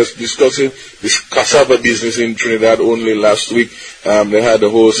Association. We are discussing this cassava business in Trinidad only last week. They had the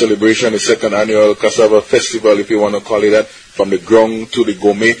whole celebration, the second annual cassava festival, if you want to call it that, from the ground to the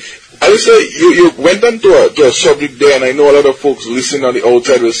gourmet. Alistair, you went on to a subject there, and I know a lot of folks listening on the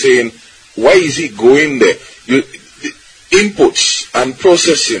outside were saying, why is he going there? The inputs and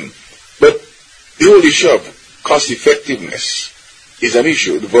processing, but the whole issue of cost effectiveness is an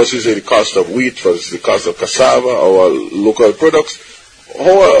issue versus the cost of wheat versus the cost of cassava or local products.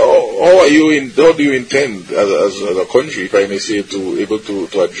 How do you intend as a country, if I may say, to able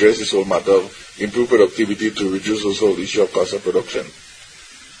to address this whole matter of improve productivity to reduce this whole issue of cost of production?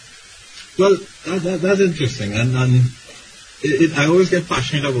 Well, that's interesting, and I always get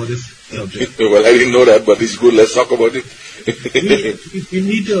passionate about this subject. Well, I didn't know that, but it's good. Let's talk about it. we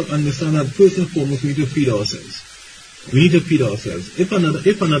need to understand that first and foremost we need to feed ourselves. We need to feed ourselves. If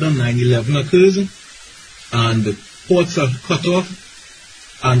another 9/11 occurs and the ports are cut off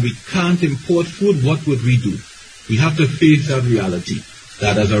and we can't import food, what would we do? We have to face that reality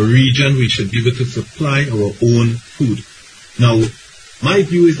that as a region we should be able to supply our own food. Now, my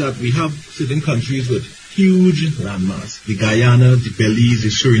view is that we have certain countries with huge landmass, the Guyana, the Belize, the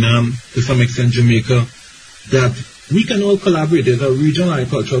Suriname, to some extent Jamaica, that we can all collaborate. There's a regional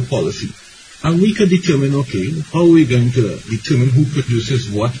agricultural policy. And we can determine, how are we going to determine who produces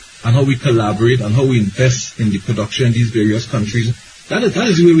what and how we collaborate and how we invest in the production in these various countries. That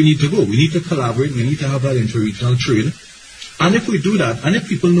is the way we need to go. We need to collaborate. We need to have that interregional trade. And if we do that, and if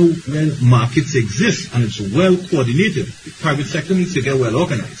people know where markets exist and it's well coordinated, the private sector needs to get well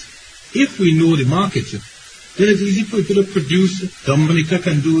organized. If we know the markets, then it's easy for people to produce. Dominica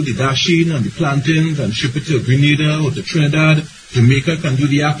can do the dasheen and the plantains and ship it to Grenada or to Trinidad. Jamaica can do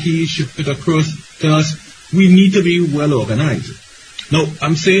the ackee, ship it across to us. We need to be well organized. Now,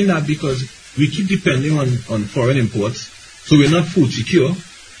 I'm saying that because we keep depending on foreign imports, so we're not food secure.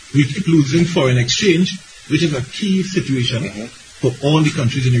 We keep losing foreign exchange, which is a key situation for all the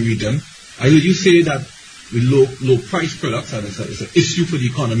countries in the region. I heard you say that with low price products, and it's an issue for the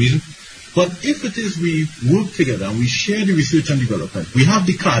economies. But if it is we work together and we share the research and development, we have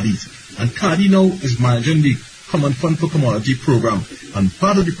the CADIs, and CADI now is managing the Common Fund for Commodity program, and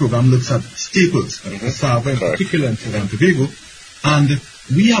part of the program looks at staples, cassava in particular in Trinidad and Tobago, and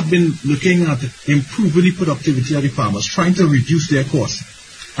we have been looking at improving the productivity of the farmers, trying to reduce their costs.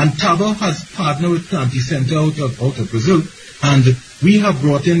 And TABA has partnered with Planty Center out of Brazil, And we have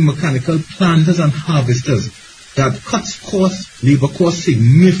brought in mechanical planters and harvesters that cuts costs, labor costs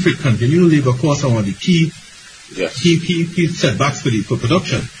significantly. You know, labor costs are one of the key setbacks for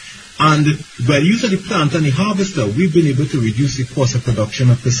production. And by the use of the planter and the harvester, we've been able to reduce the cost of production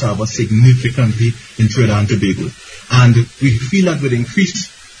of cassava significantly in Trinidad and Tobago. And we feel that with increased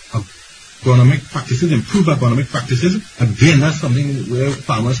agronomic practices, improved agronomic practices, again, that's something where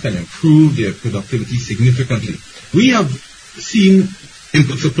farmers can improve their productivity significantly. We have seen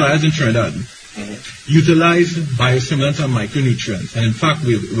input suppliers in Trinidad utilize biostimulants and micronutrients. And in fact,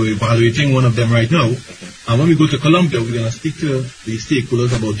 we're evaluating one of them right now. And when we go to Colombia, we're going to speak to the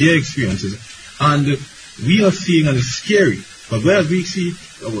stakeholders about their experiences. And we are seeing, and it's scary, but whereas we see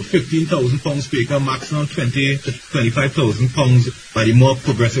about 15,000 pounds per acre, maximum 20 to 25,000 pounds by the more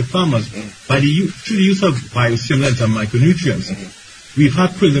progressive farmers, through the use of biostimulants and micronutrients, we've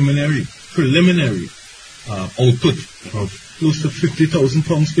had preliminary output of close to 50,000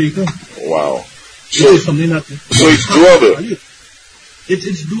 pounds per acre. Wow. So it's something that... So it's doable?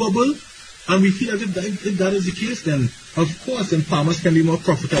 It's doable, and we feel that if that is the case, then of course, then farmers can be more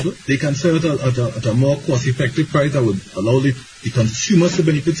profitable. They can sell it at a more cost-effective price that would allow the consumers to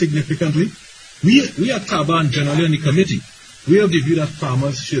benefit significantly. We at TABA and generally on the committee, we have the view that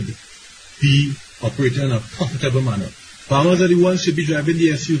farmers should be operating in a profitable manner. Farmers are the ones who should be driving the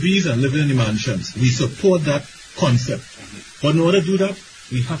SUVs and living in the mansions. We support that concept. But in order to do that,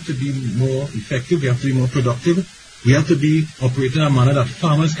 we have to be more effective, we have to be more productive, we have to be operating in a manner that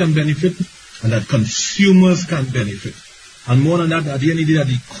farmers can benefit and that consumers can benefit. And more than that, at the end of the day,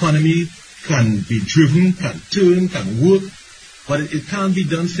 the economy can be driven, can turn, can work, but it can't be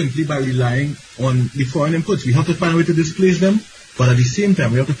done simply by relying on the foreign inputs. We have to find a way to displace them, but at the same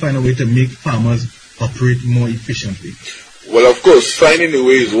time, we have to find a way to make farmers operate more efficiently. Well, of course, finding a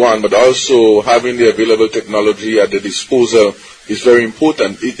way is one, but also having the available technology at the disposal is very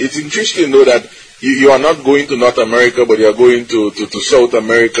important. It's interesting to know that you are not going to North America, but you are going to South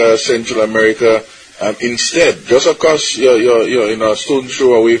America, Central America, instead, just across you're in a stone's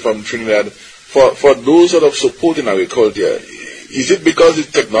throw away from Trinidad. For those sort of supporting agriculture, is it because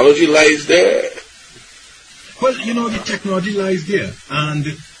the technology lies there? Well, the technology lies there, and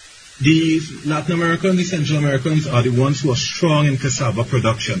the Latin Americans, the Central Americans are the ones who are strong in cassava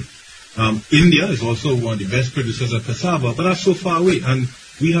production. India is also one of the best producers of cassava, but that's so far away. And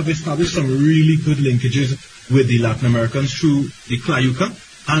we have established some really good linkages with the Latin Americans through the Clayuca,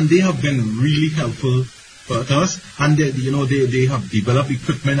 and they have been really helpful for us. And they have developed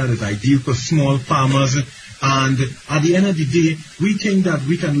equipment that is ideal for small farmers. And at the end of the day, we think that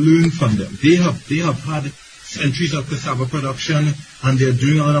we can learn from them. They have had centuries of cassava production, and they're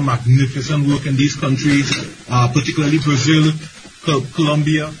doing a lot of magnificent work in these countries, particularly Brazil,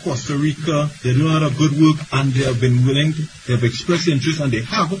 Colombia, Costa Rica. They're doing a lot of good work, and they have been willing, they have expressed interest, and they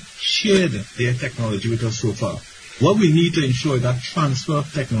have shared their technology with us so far. What we need to ensure is that transfer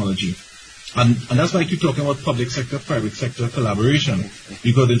of technology. And that's why I keep talking about public sector, private sector collaboration,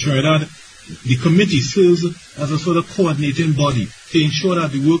 because in Trinidad, the committee serves as a sort of coordinating body to ensure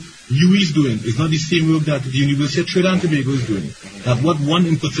that the work UWI is doing is not the same work that the University of Trinidad and Tobago is doing. That what one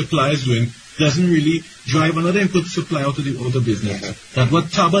input supplier is doing doesn't really drive another input supplier out of the business. That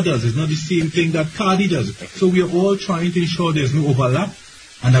what TABA does is not the same thing that CARDI does. So we are all trying to ensure there's no overlap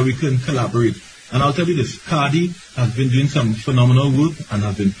and that we can collaborate. And I'll tell you this, CARDI has been doing some phenomenal work and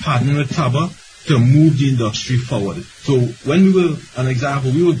has been partnering with TABA to move the industry forward. So when we were, an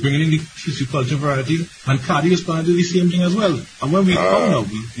example, we were bringing in the tissue culture varieties, and CARDI was trying to do the same thing as well. And when we found out,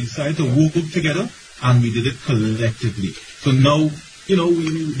 we decided to work together, and we did it collectively. So now,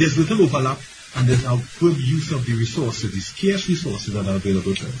 there's little overlap, and there's a good use of the resources, the scarce resources that are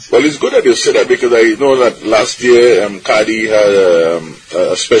available to us. Well, it's good that you said that, because I know that last year, CARDI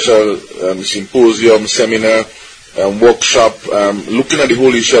had a special symposium, seminar, workshop, looking at the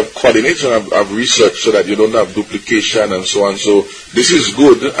whole issue of coordination of research so that you don't have duplication and so on. So this is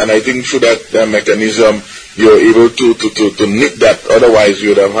good, and I think through that mechanism you're able to nip that. Otherwise you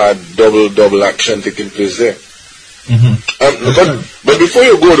would have had double action taking place there. But before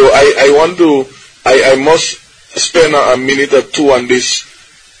you go though, I must spend a minute or two on this.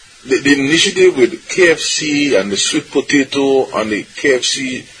 The initiative with KFC and the sweet potato on the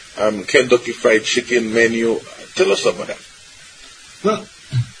KFC Kentucky Fried Chicken menu. Tell us about that. Well,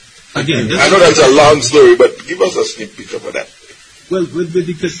 again, I know that's a long story, but give us a sneak peek about that. Well, with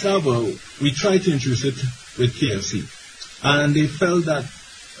the cassava, we tried to introduce it with KFC, and they felt that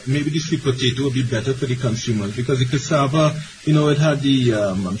maybe the sweet potato would be better for the consumers because the cassava, it had the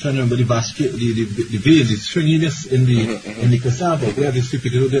I'm trying to remember the veins, the stringiness in the cassava, where the sweet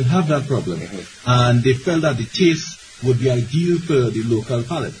potato didn't have that problem, and they felt that the taste would be ideal for the local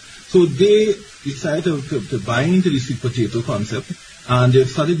palate. So they decided to buy into the sweet potato concept, and they've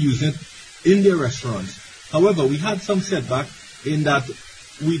started using it in their restaurants. However, we had some setback in that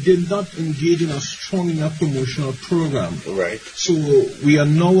we did not engage in a strong enough promotional program. Right. So we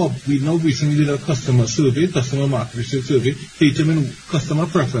now recently did a customer market research survey, to determine customer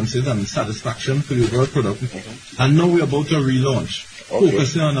preferences and satisfaction for the overall product. And now we're about to relaunch,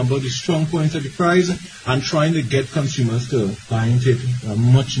 focusing on about the strong points of the price and trying to get consumers to buy into it in a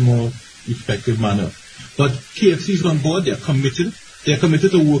much more effective manner. But KFC is on board. They're committed. They're committed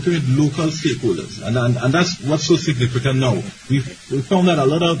to working with local stakeholders, and that's what's so significant now. We found that a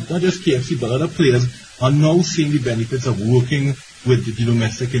lot of, not just KFC, but other players are now seeing the benefits of working with the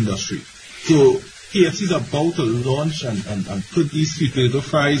domestic industry. So KFC is about to launch and put these sweet potato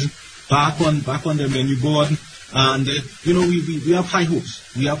fries back on their menu board, and we have high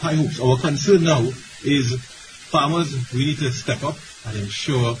hopes. We have high hopes. Our concern now is farmers really to step up and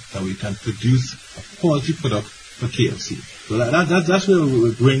ensure that we can produce a quality product for KFC. So that's where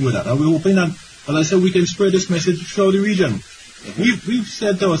we're going with that. And we're hoping that, as I said, we can spread this message throughout the region. We've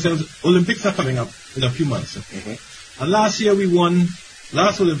said to ourselves, Olympics are coming up in a few months. And last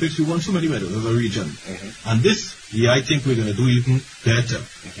Olympics, we won so many medals as a region. And this year, I think we're going to do even better.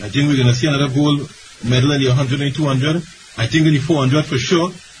 I think we're going to see another gold medal in the 100 and 200. I think in the 400 for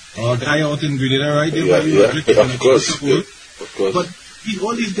sure. Our guy out in Grenada, right there. Of course. But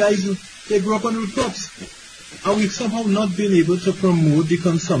all these guys, they grew up on root crops. And we've somehow not been able to promote the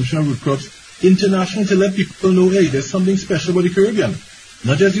consumption of root crops internationally to let people know, hey, there's something special about the Caribbean.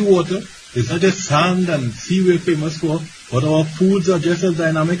 Not just the water, it's not just sand and sea we're famous for, but our foods are just as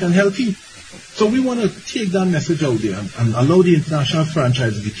dynamic and healthy. So we want to take that message out there and allow the international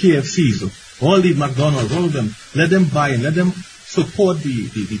franchises, the KFCs, all the McDonald's, all of them, let them buy and let them support the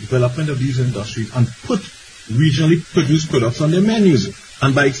development of these industries and put regionally produced products on their menus.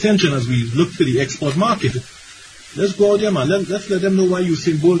 And by extension, as we look for the export market, let's go out there, man. Let's let them know why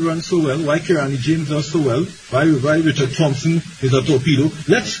Usain Bolt runs so well, why Kirani James does so well, why Richard Thompson is a torpedo.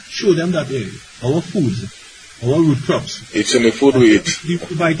 Let's show them that our foods, our root crops. It's in the food we eat.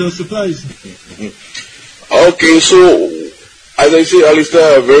 Vital supplies. Okay, so as I say,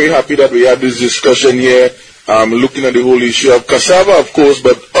 Alistair, I'm very happy that we had this discussion here, looking at the whole issue of cassava, of course,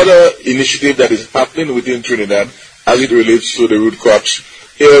 but other initiative that is happening within Trinidad as it relates to the root crops.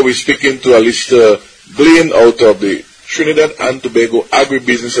 Here we're speaking to Alistair Glenn out of the Trinidad and Tobago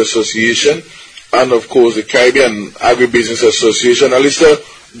Agribusiness Association and, of course, the Caribbean Agribusiness Association. Alistair,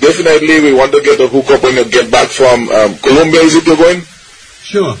 definitely we want to get a hookup when you get back from Colombia. Is it you're going?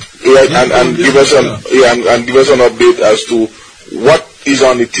 Sure. Yeah, and give us an update as to what is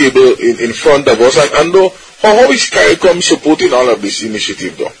on the table in front of us. And how is CARICOM supporting all of this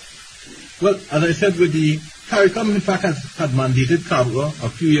initiative, though? Well, as I said, with the CARICOM, in fact, had mandated CABRA a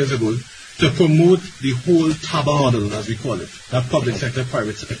few years ago to promote the whole TABA model, as we call it, that public sector,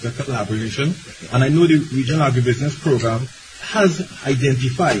 private sector collaboration. And I know the Regional Agribusiness Program has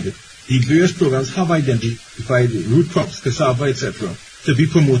identified, the various programs have identified root crops, cassava, etc., to be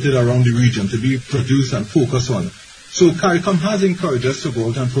promoted around the region, to be produced and focused on. So CARICOM has encouraged us to go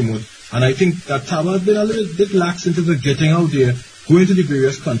out and promote. And I think that TABA has been a little bit lax in terms of getting out there, going to the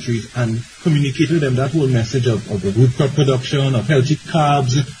various countries and communicating to them that whole message of the root crop production, of healthy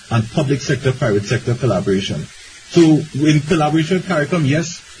carbs, and public sector, private sector collaboration. So in collaboration with CARICOM,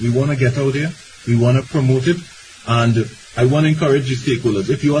 yes, we want to get out there, we want to promote it, and I want to encourage the stakeholders.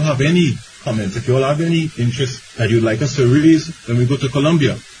 If you all have any comments, if you all have any interest that you'd like us to raise when we go to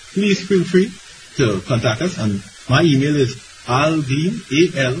Colombia, please feel free to contact us, and my email is alglean,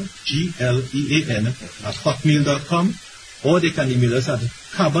 ALGLEAN, @hotmail.com. Or they can email us at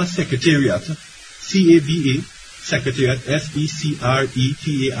CABA Secretariat, CABA Secretariat, SECRETARIAT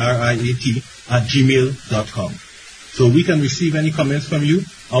 @gmail.com. So we can receive any comments from you,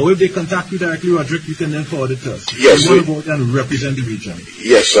 or if they contact you directly, Roderick, you can then forward it to us. Yes. We want to go out and represent the region.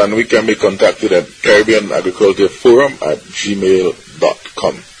 Yes, and we can be contacted at Caribbean Agriculture Forum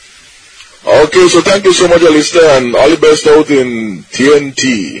 @gmail.com. Okay, so thank you so much, Alistair, and all the best out in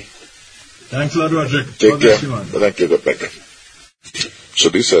TNT. Thanks a lot, Roderick. Take care. Thank you. Thank you. So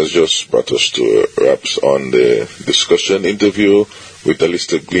this has just brought us to wraps on the discussion interview with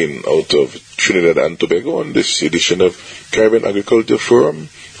Alistair Glenn out of Trinidad and Tobago on this edition of Caribbean Agriculture Forum.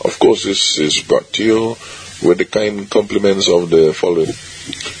 Of course, this is brought to you with the kind compliments of the following: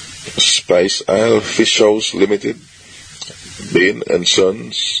 Spice Isle Fish House Limited, Bain and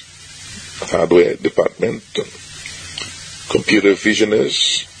Sons Hardware Department, Computer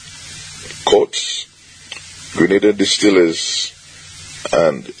Visionaries, Courts, Grenada Distillers,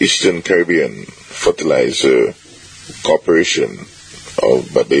 and Eastern Caribbean Fertilizer Corporation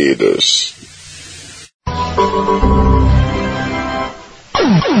of Barbados.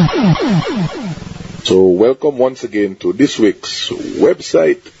 So welcome once again to this week's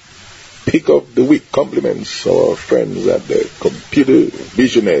website Pick of the Week. Compliments our friends at the Computer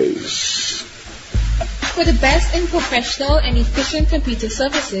Visionaries. For the best in professional and efficient computer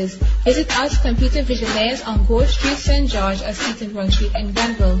services, visit us Computer Visionaires on Gold Street, St. George, or Seaton Run Street in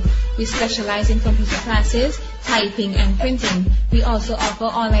Granville. We specialize in computer classes, typing, and printing. We also offer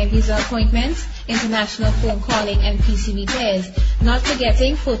online visa appointments, international phone calling, and PC repairs. Not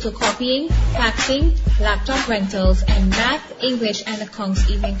forgetting photocopying, faxing, laptop rentals, and math, English, and accounts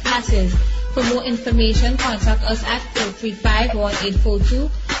evening classes. For more information, contact us at 435-1842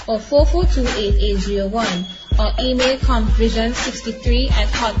 or 442-8801 or email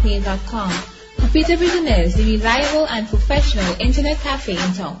compvision63@hotmail.com. Computer Visionaires, the reliable and professional internet cafe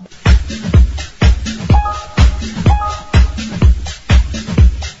in town.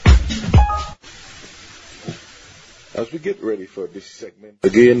 As we get ready for this segment,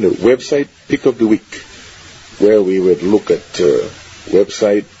 again, the website Pick of the Week, where we would look at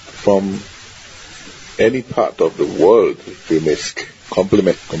website from any part of the world, if we may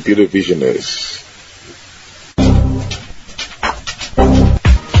compliment Computer Visionaries.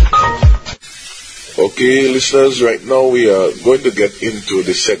 Okay, listeners, right now we are going to get into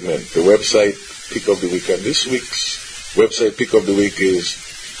this segment, the website Pick of the Week. And this week's website Pick of the Week is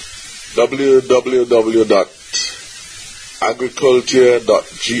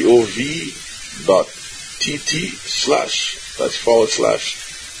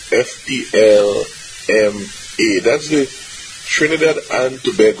That's the Trinidad and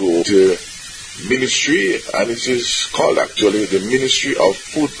Tobago Ministry, and it is called actually the Ministry of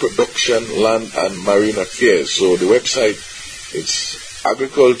Food Production, Land and Marine Affairs. So the website is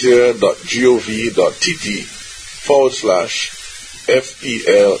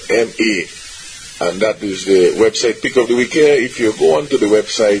agriculture.gov.tt/FTLMA. And that is the website Pick of the Week here. If you go onto the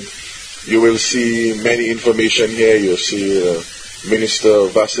website, you will see many information here. You'll see Minister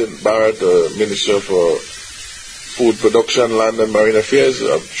Vincent Barrett, Minister for Food Production, Land and Marine Affairs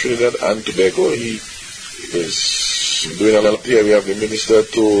of Trinidad and Tobago. He is doing a lot here. We have the Minister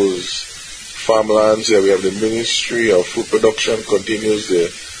to Farmlands here. We have the Ministry of Food Production continues the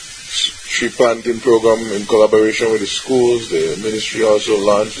tree planting program in collaboration with the schools. The ministry also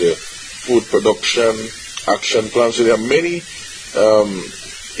launched the Food Production Action Plan. So there are many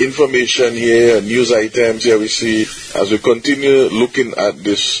information here, news items here we see. As we continue looking at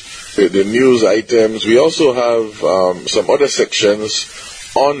this, the news items, we also have some other sections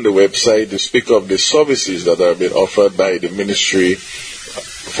on the website to speak of the services that are being offered by the Ministry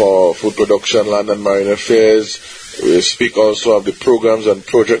for Food Production, Land and Marine Affairs. We speak also of the programs and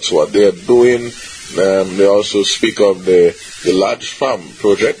projects, what they are doing. They also speak of the Large Farm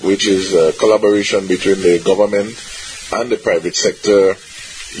Project, which is a collaboration between the government and the private sector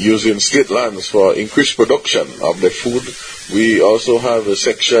using state lands for increased production of the food. We also have a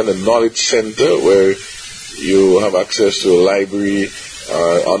section, a knowledge center, where you have access to a library,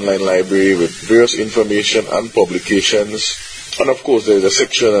 online library with various information and publications. And of course, there's a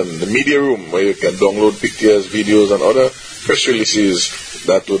section in the media room where you can download pictures, videos, and other press releases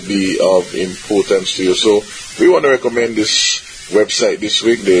that would be of importance to you. So we want to recommend this website this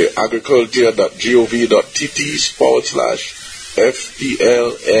week, the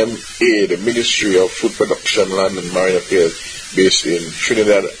agriculture.gov.tt/FTLMA, the Ministry of Food Production, Land and Marine Affairs, based in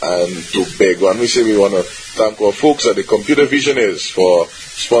Trinidad and Tobago. And we say we want to thank our folks at the Computer Visionaries for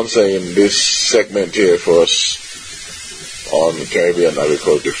sponsoring this segment here for us on Caribbean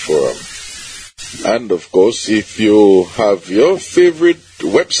Agriculture Forum. And of course, if you have your favorite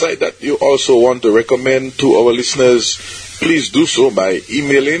website that you also want to recommend to our listeners, please do so by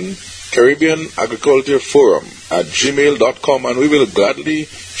emailing Caribbean Agriculture Forum @gmail.com, and we will gladly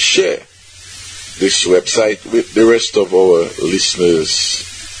share this website with the rest of our listeners.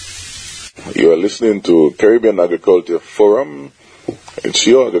 You are listening to Caribbean Agriculture Forum. It's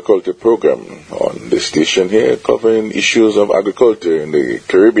your agriculture program on the station here, covering issues of agriculture in the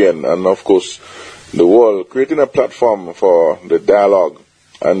Caribbean and, of course, the world, creating a platform for the dialogue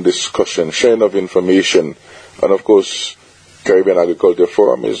and discussion, sharing of information. And, of course, Caribbean Agriculture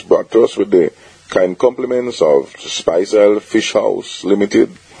Forum is brought to us with the kind compliments of Spice Isle Fish House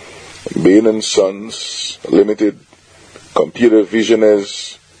Limited, Bain & Sons Limited, Computer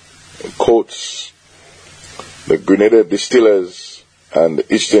Visionaries, Coates, the Grenada Distillers, and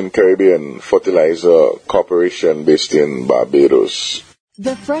the Eastern Caribbean Fertilizer Corporation based in Barbados.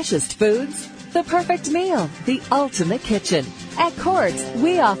 The freshest foods, the perfect meal, the ultimate kitchen. At Quartz,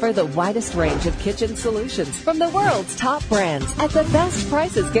 we offer the widest range of kitchen solutions from the world's top brands at the best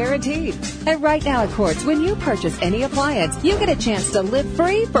prices guaranteed. And right now at Quartz, when you purchase any appliance, you get a chance to live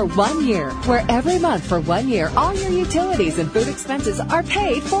free for 1 year, where every month for 1 year, all your utilities and food expenses are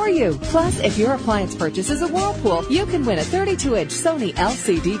paid for you. Plus, if your appliance purchase is a Whirlpool, you can win a 32-inch Sony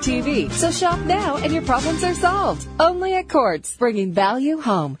LCD TV. So shop now and your problems are solved. Only at Quartz, bringing value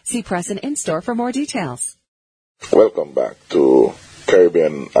home. See press and in-store for more details. Welcome back to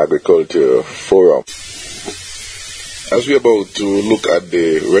Caribbean Agriculture Forum. As we're about to look at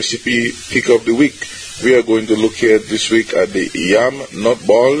the recipe pick of the week, we are going to look here this week at the yam nut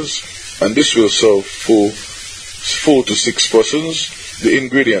balls, and this will serve for 4 to 6 persons. The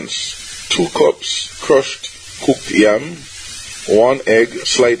ingredients: 2 cups crushed cooked yam, 1 egg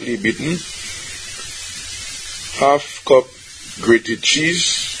slightly beaten, ½ cup grated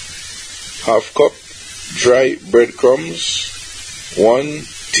cheese, ½ cup dry breadcrumbs, 1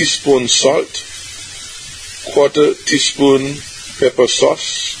 teaspoon salt, 1/4 teaspoon pepper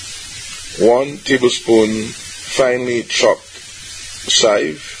sauce, 1 tablespoon finely chopped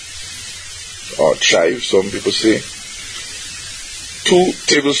chive, some people say, 2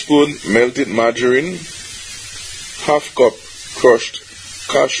 tablespoons melted margarine, ½ cup crushed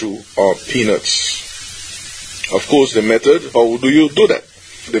cashew or peanuts. Of course, the method, how do you do that?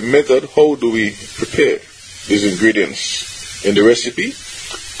 The method, how do we prepare these ingredients? In the recipe,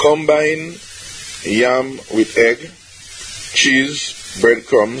 combine yam with egg, cheese,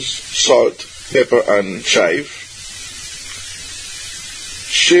 breadcrumbs, salt, pepper, and chive.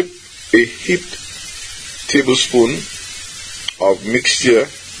 Shape a heaped tablespoon of mixture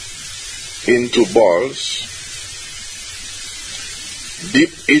into balls.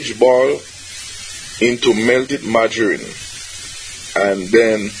 Dip each ball into melted margarine and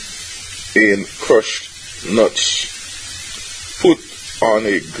then in crushed nuts. Put on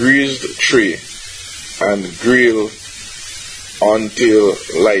a greased tray and grill until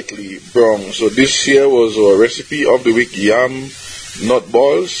lightly brown. So this here was our recipe of the week, yam nut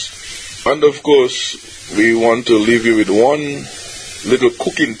balls. And of course, we want to leave you with one little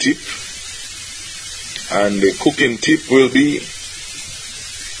cooking tip. And the cooking tip will be,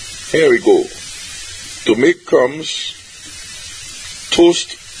 here we go. To make crumbs,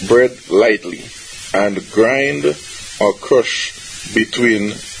 toast bread lightly and grind or crush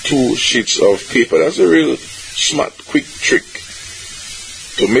between 2 sheets of paper. That's a real smart, quick trick.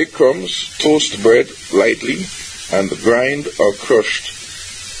 To make crumbs, toast bread lightly and grind or crushed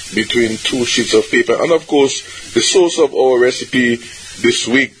between 2 sheets of paper. And of course, the source of our recipe this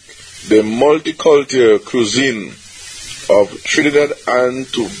week, the multicultural cuisine of Trinidad and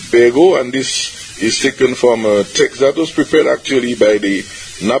Tobago, and this is taken from a text that was prepared actually by the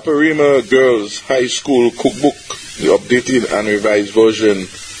Naparima Girls High School Cookbook, the updated and revised version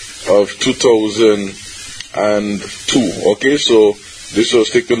of 2002. Okay, so this was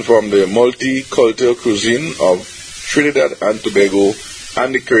taken from the multicultural cuisine of Trinidad and Tobago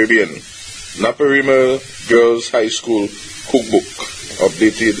and the Caribbean, Naparima Girls High School Cookbook,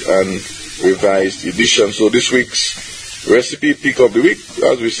 updated and revised edition. So this week's recipe pick of the week,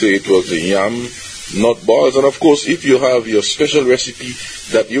 as we say, it was the yam nut balls. And of course, if you have your special recipe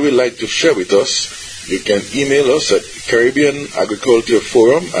that you would like to share with us, you can email us at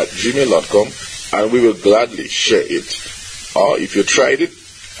caribbeanagricultureforum@gmail.com and we will gladly share it. Or if you tried it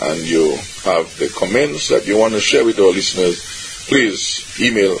and you have the comments that you want to share with our listeners, please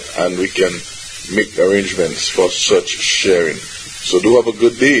email and we can make arrangements for such sharing. So do have a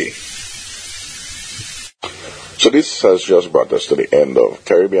good day. So this has just brought us to the end of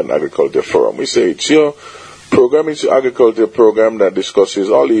Caribbean Agriculture Forum. We say it's your program, it's your agriculture program that discusses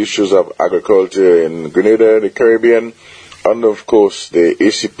all the issues of agriculture in Grenada, the Caribbean, and of course the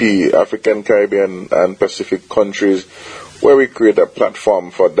ACP, African, Caribbean, and Pacific countries, where we create a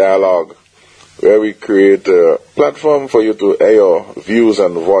platform for dialogue, where we create a platform for you to air your views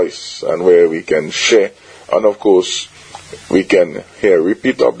and voice, and where we can share. And of course, we can hear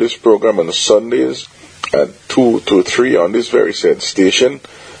repeat of this program on Sundays at 2 to 3 on this very said station.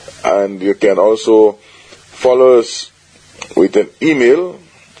 And you can also follow us with an email,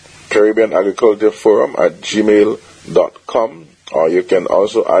 caribbeanagricultureforum@gmail.com, or you can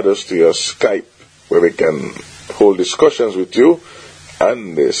also add us to your Skype, where we can hold discussions with you.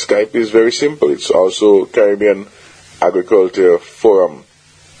 And the Skype is very simple. It's also Caribbean Agriculture Forum.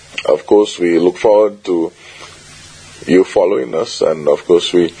 Of course, we look forward to you following us, and of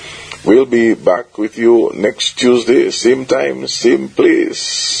course we'll be back with you next Tuesday, same time, same place.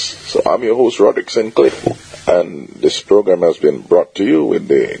 So I'm your host, Roderick Sinclair, and this program has been brought to you with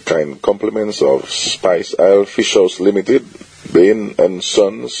the kind compliments of Spice Isle Fish House Limited, Bain and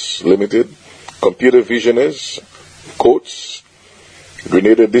Sons Limited, Computer Visionaries, Coates,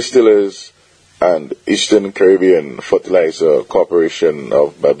 Grenada Distillers, and Eastern Caribbean Fertilizer Corporation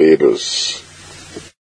of Barbados.